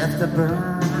nothing left to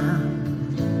burn.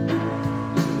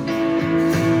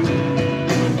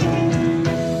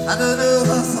 I don't know if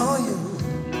I saw you,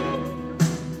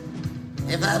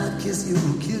 if I would kiss you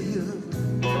or kill you.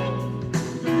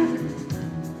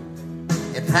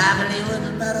 It probably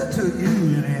wouldn't matter to you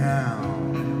anyhow.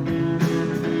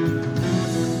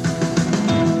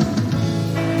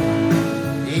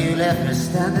 You left me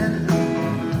standing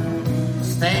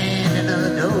in the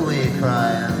doorway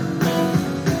crying.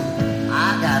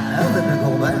 I got nothing to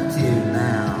go back to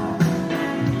now.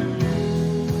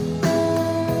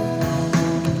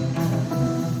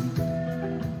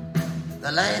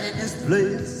 The light in this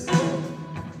place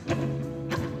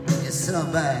is so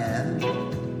bad.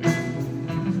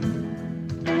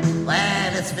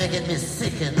 Well, it's making me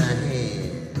sick in the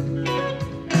head.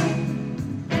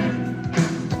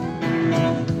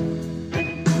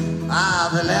 Ah,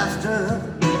 the laughter,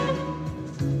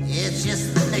 it's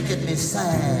just making me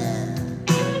sad.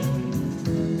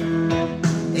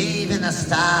 Even the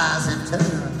stars have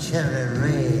turned cherry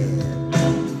red.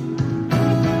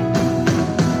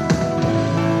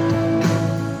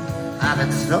 I've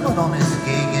been strumming on this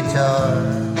gay guitar,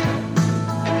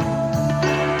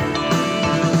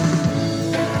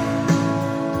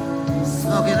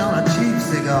 smoking on a cheap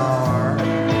cigar.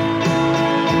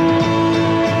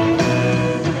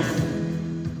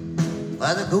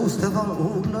 By the ghost of our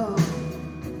old love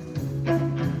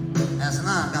has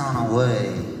not gone away,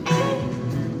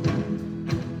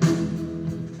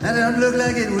 and it don't look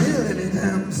like it will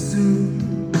anytime soon.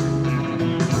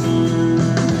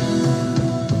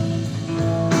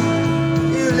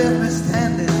 You left me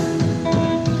standing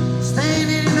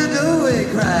in the doorway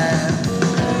crying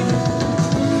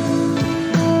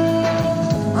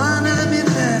under the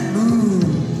midnight moon.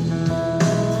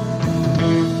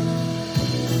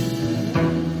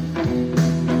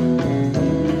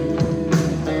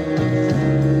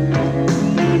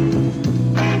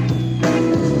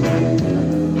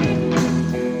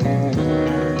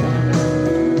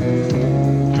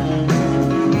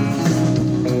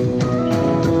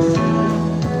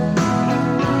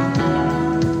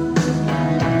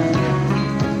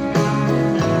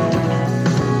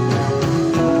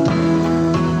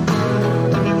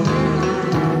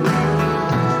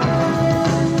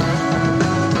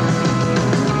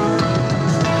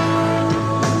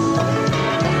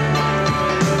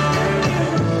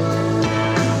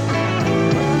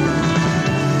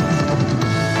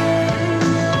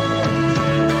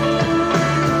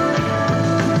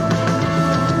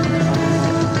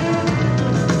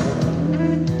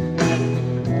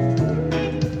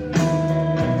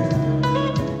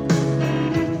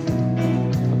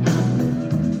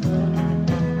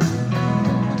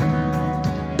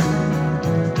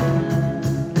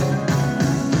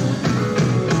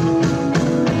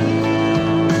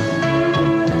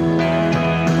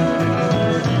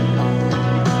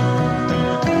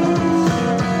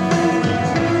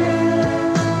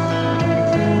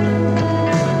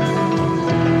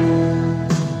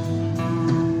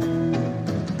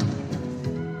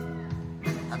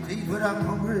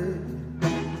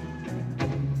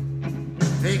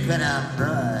 When I'm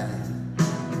dry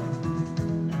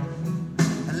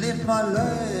and live my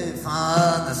life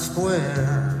on the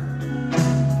square,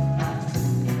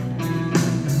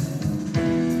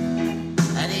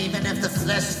 and even if the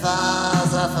flesh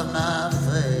falls off of my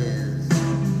face,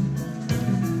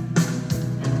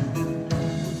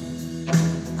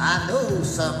 I know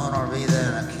someone will be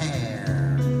there to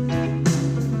care.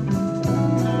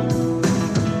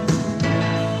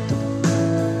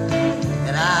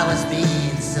 And I was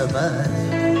being so much.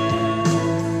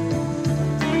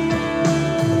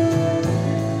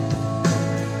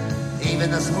 Even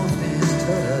the smoothest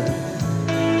touch.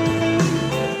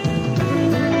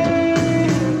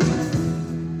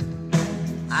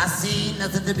 I see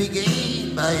nothing to be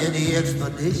gained by any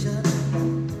explanation.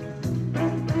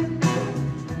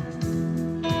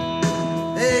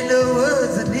 Ain't no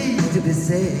words that need to be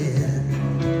said.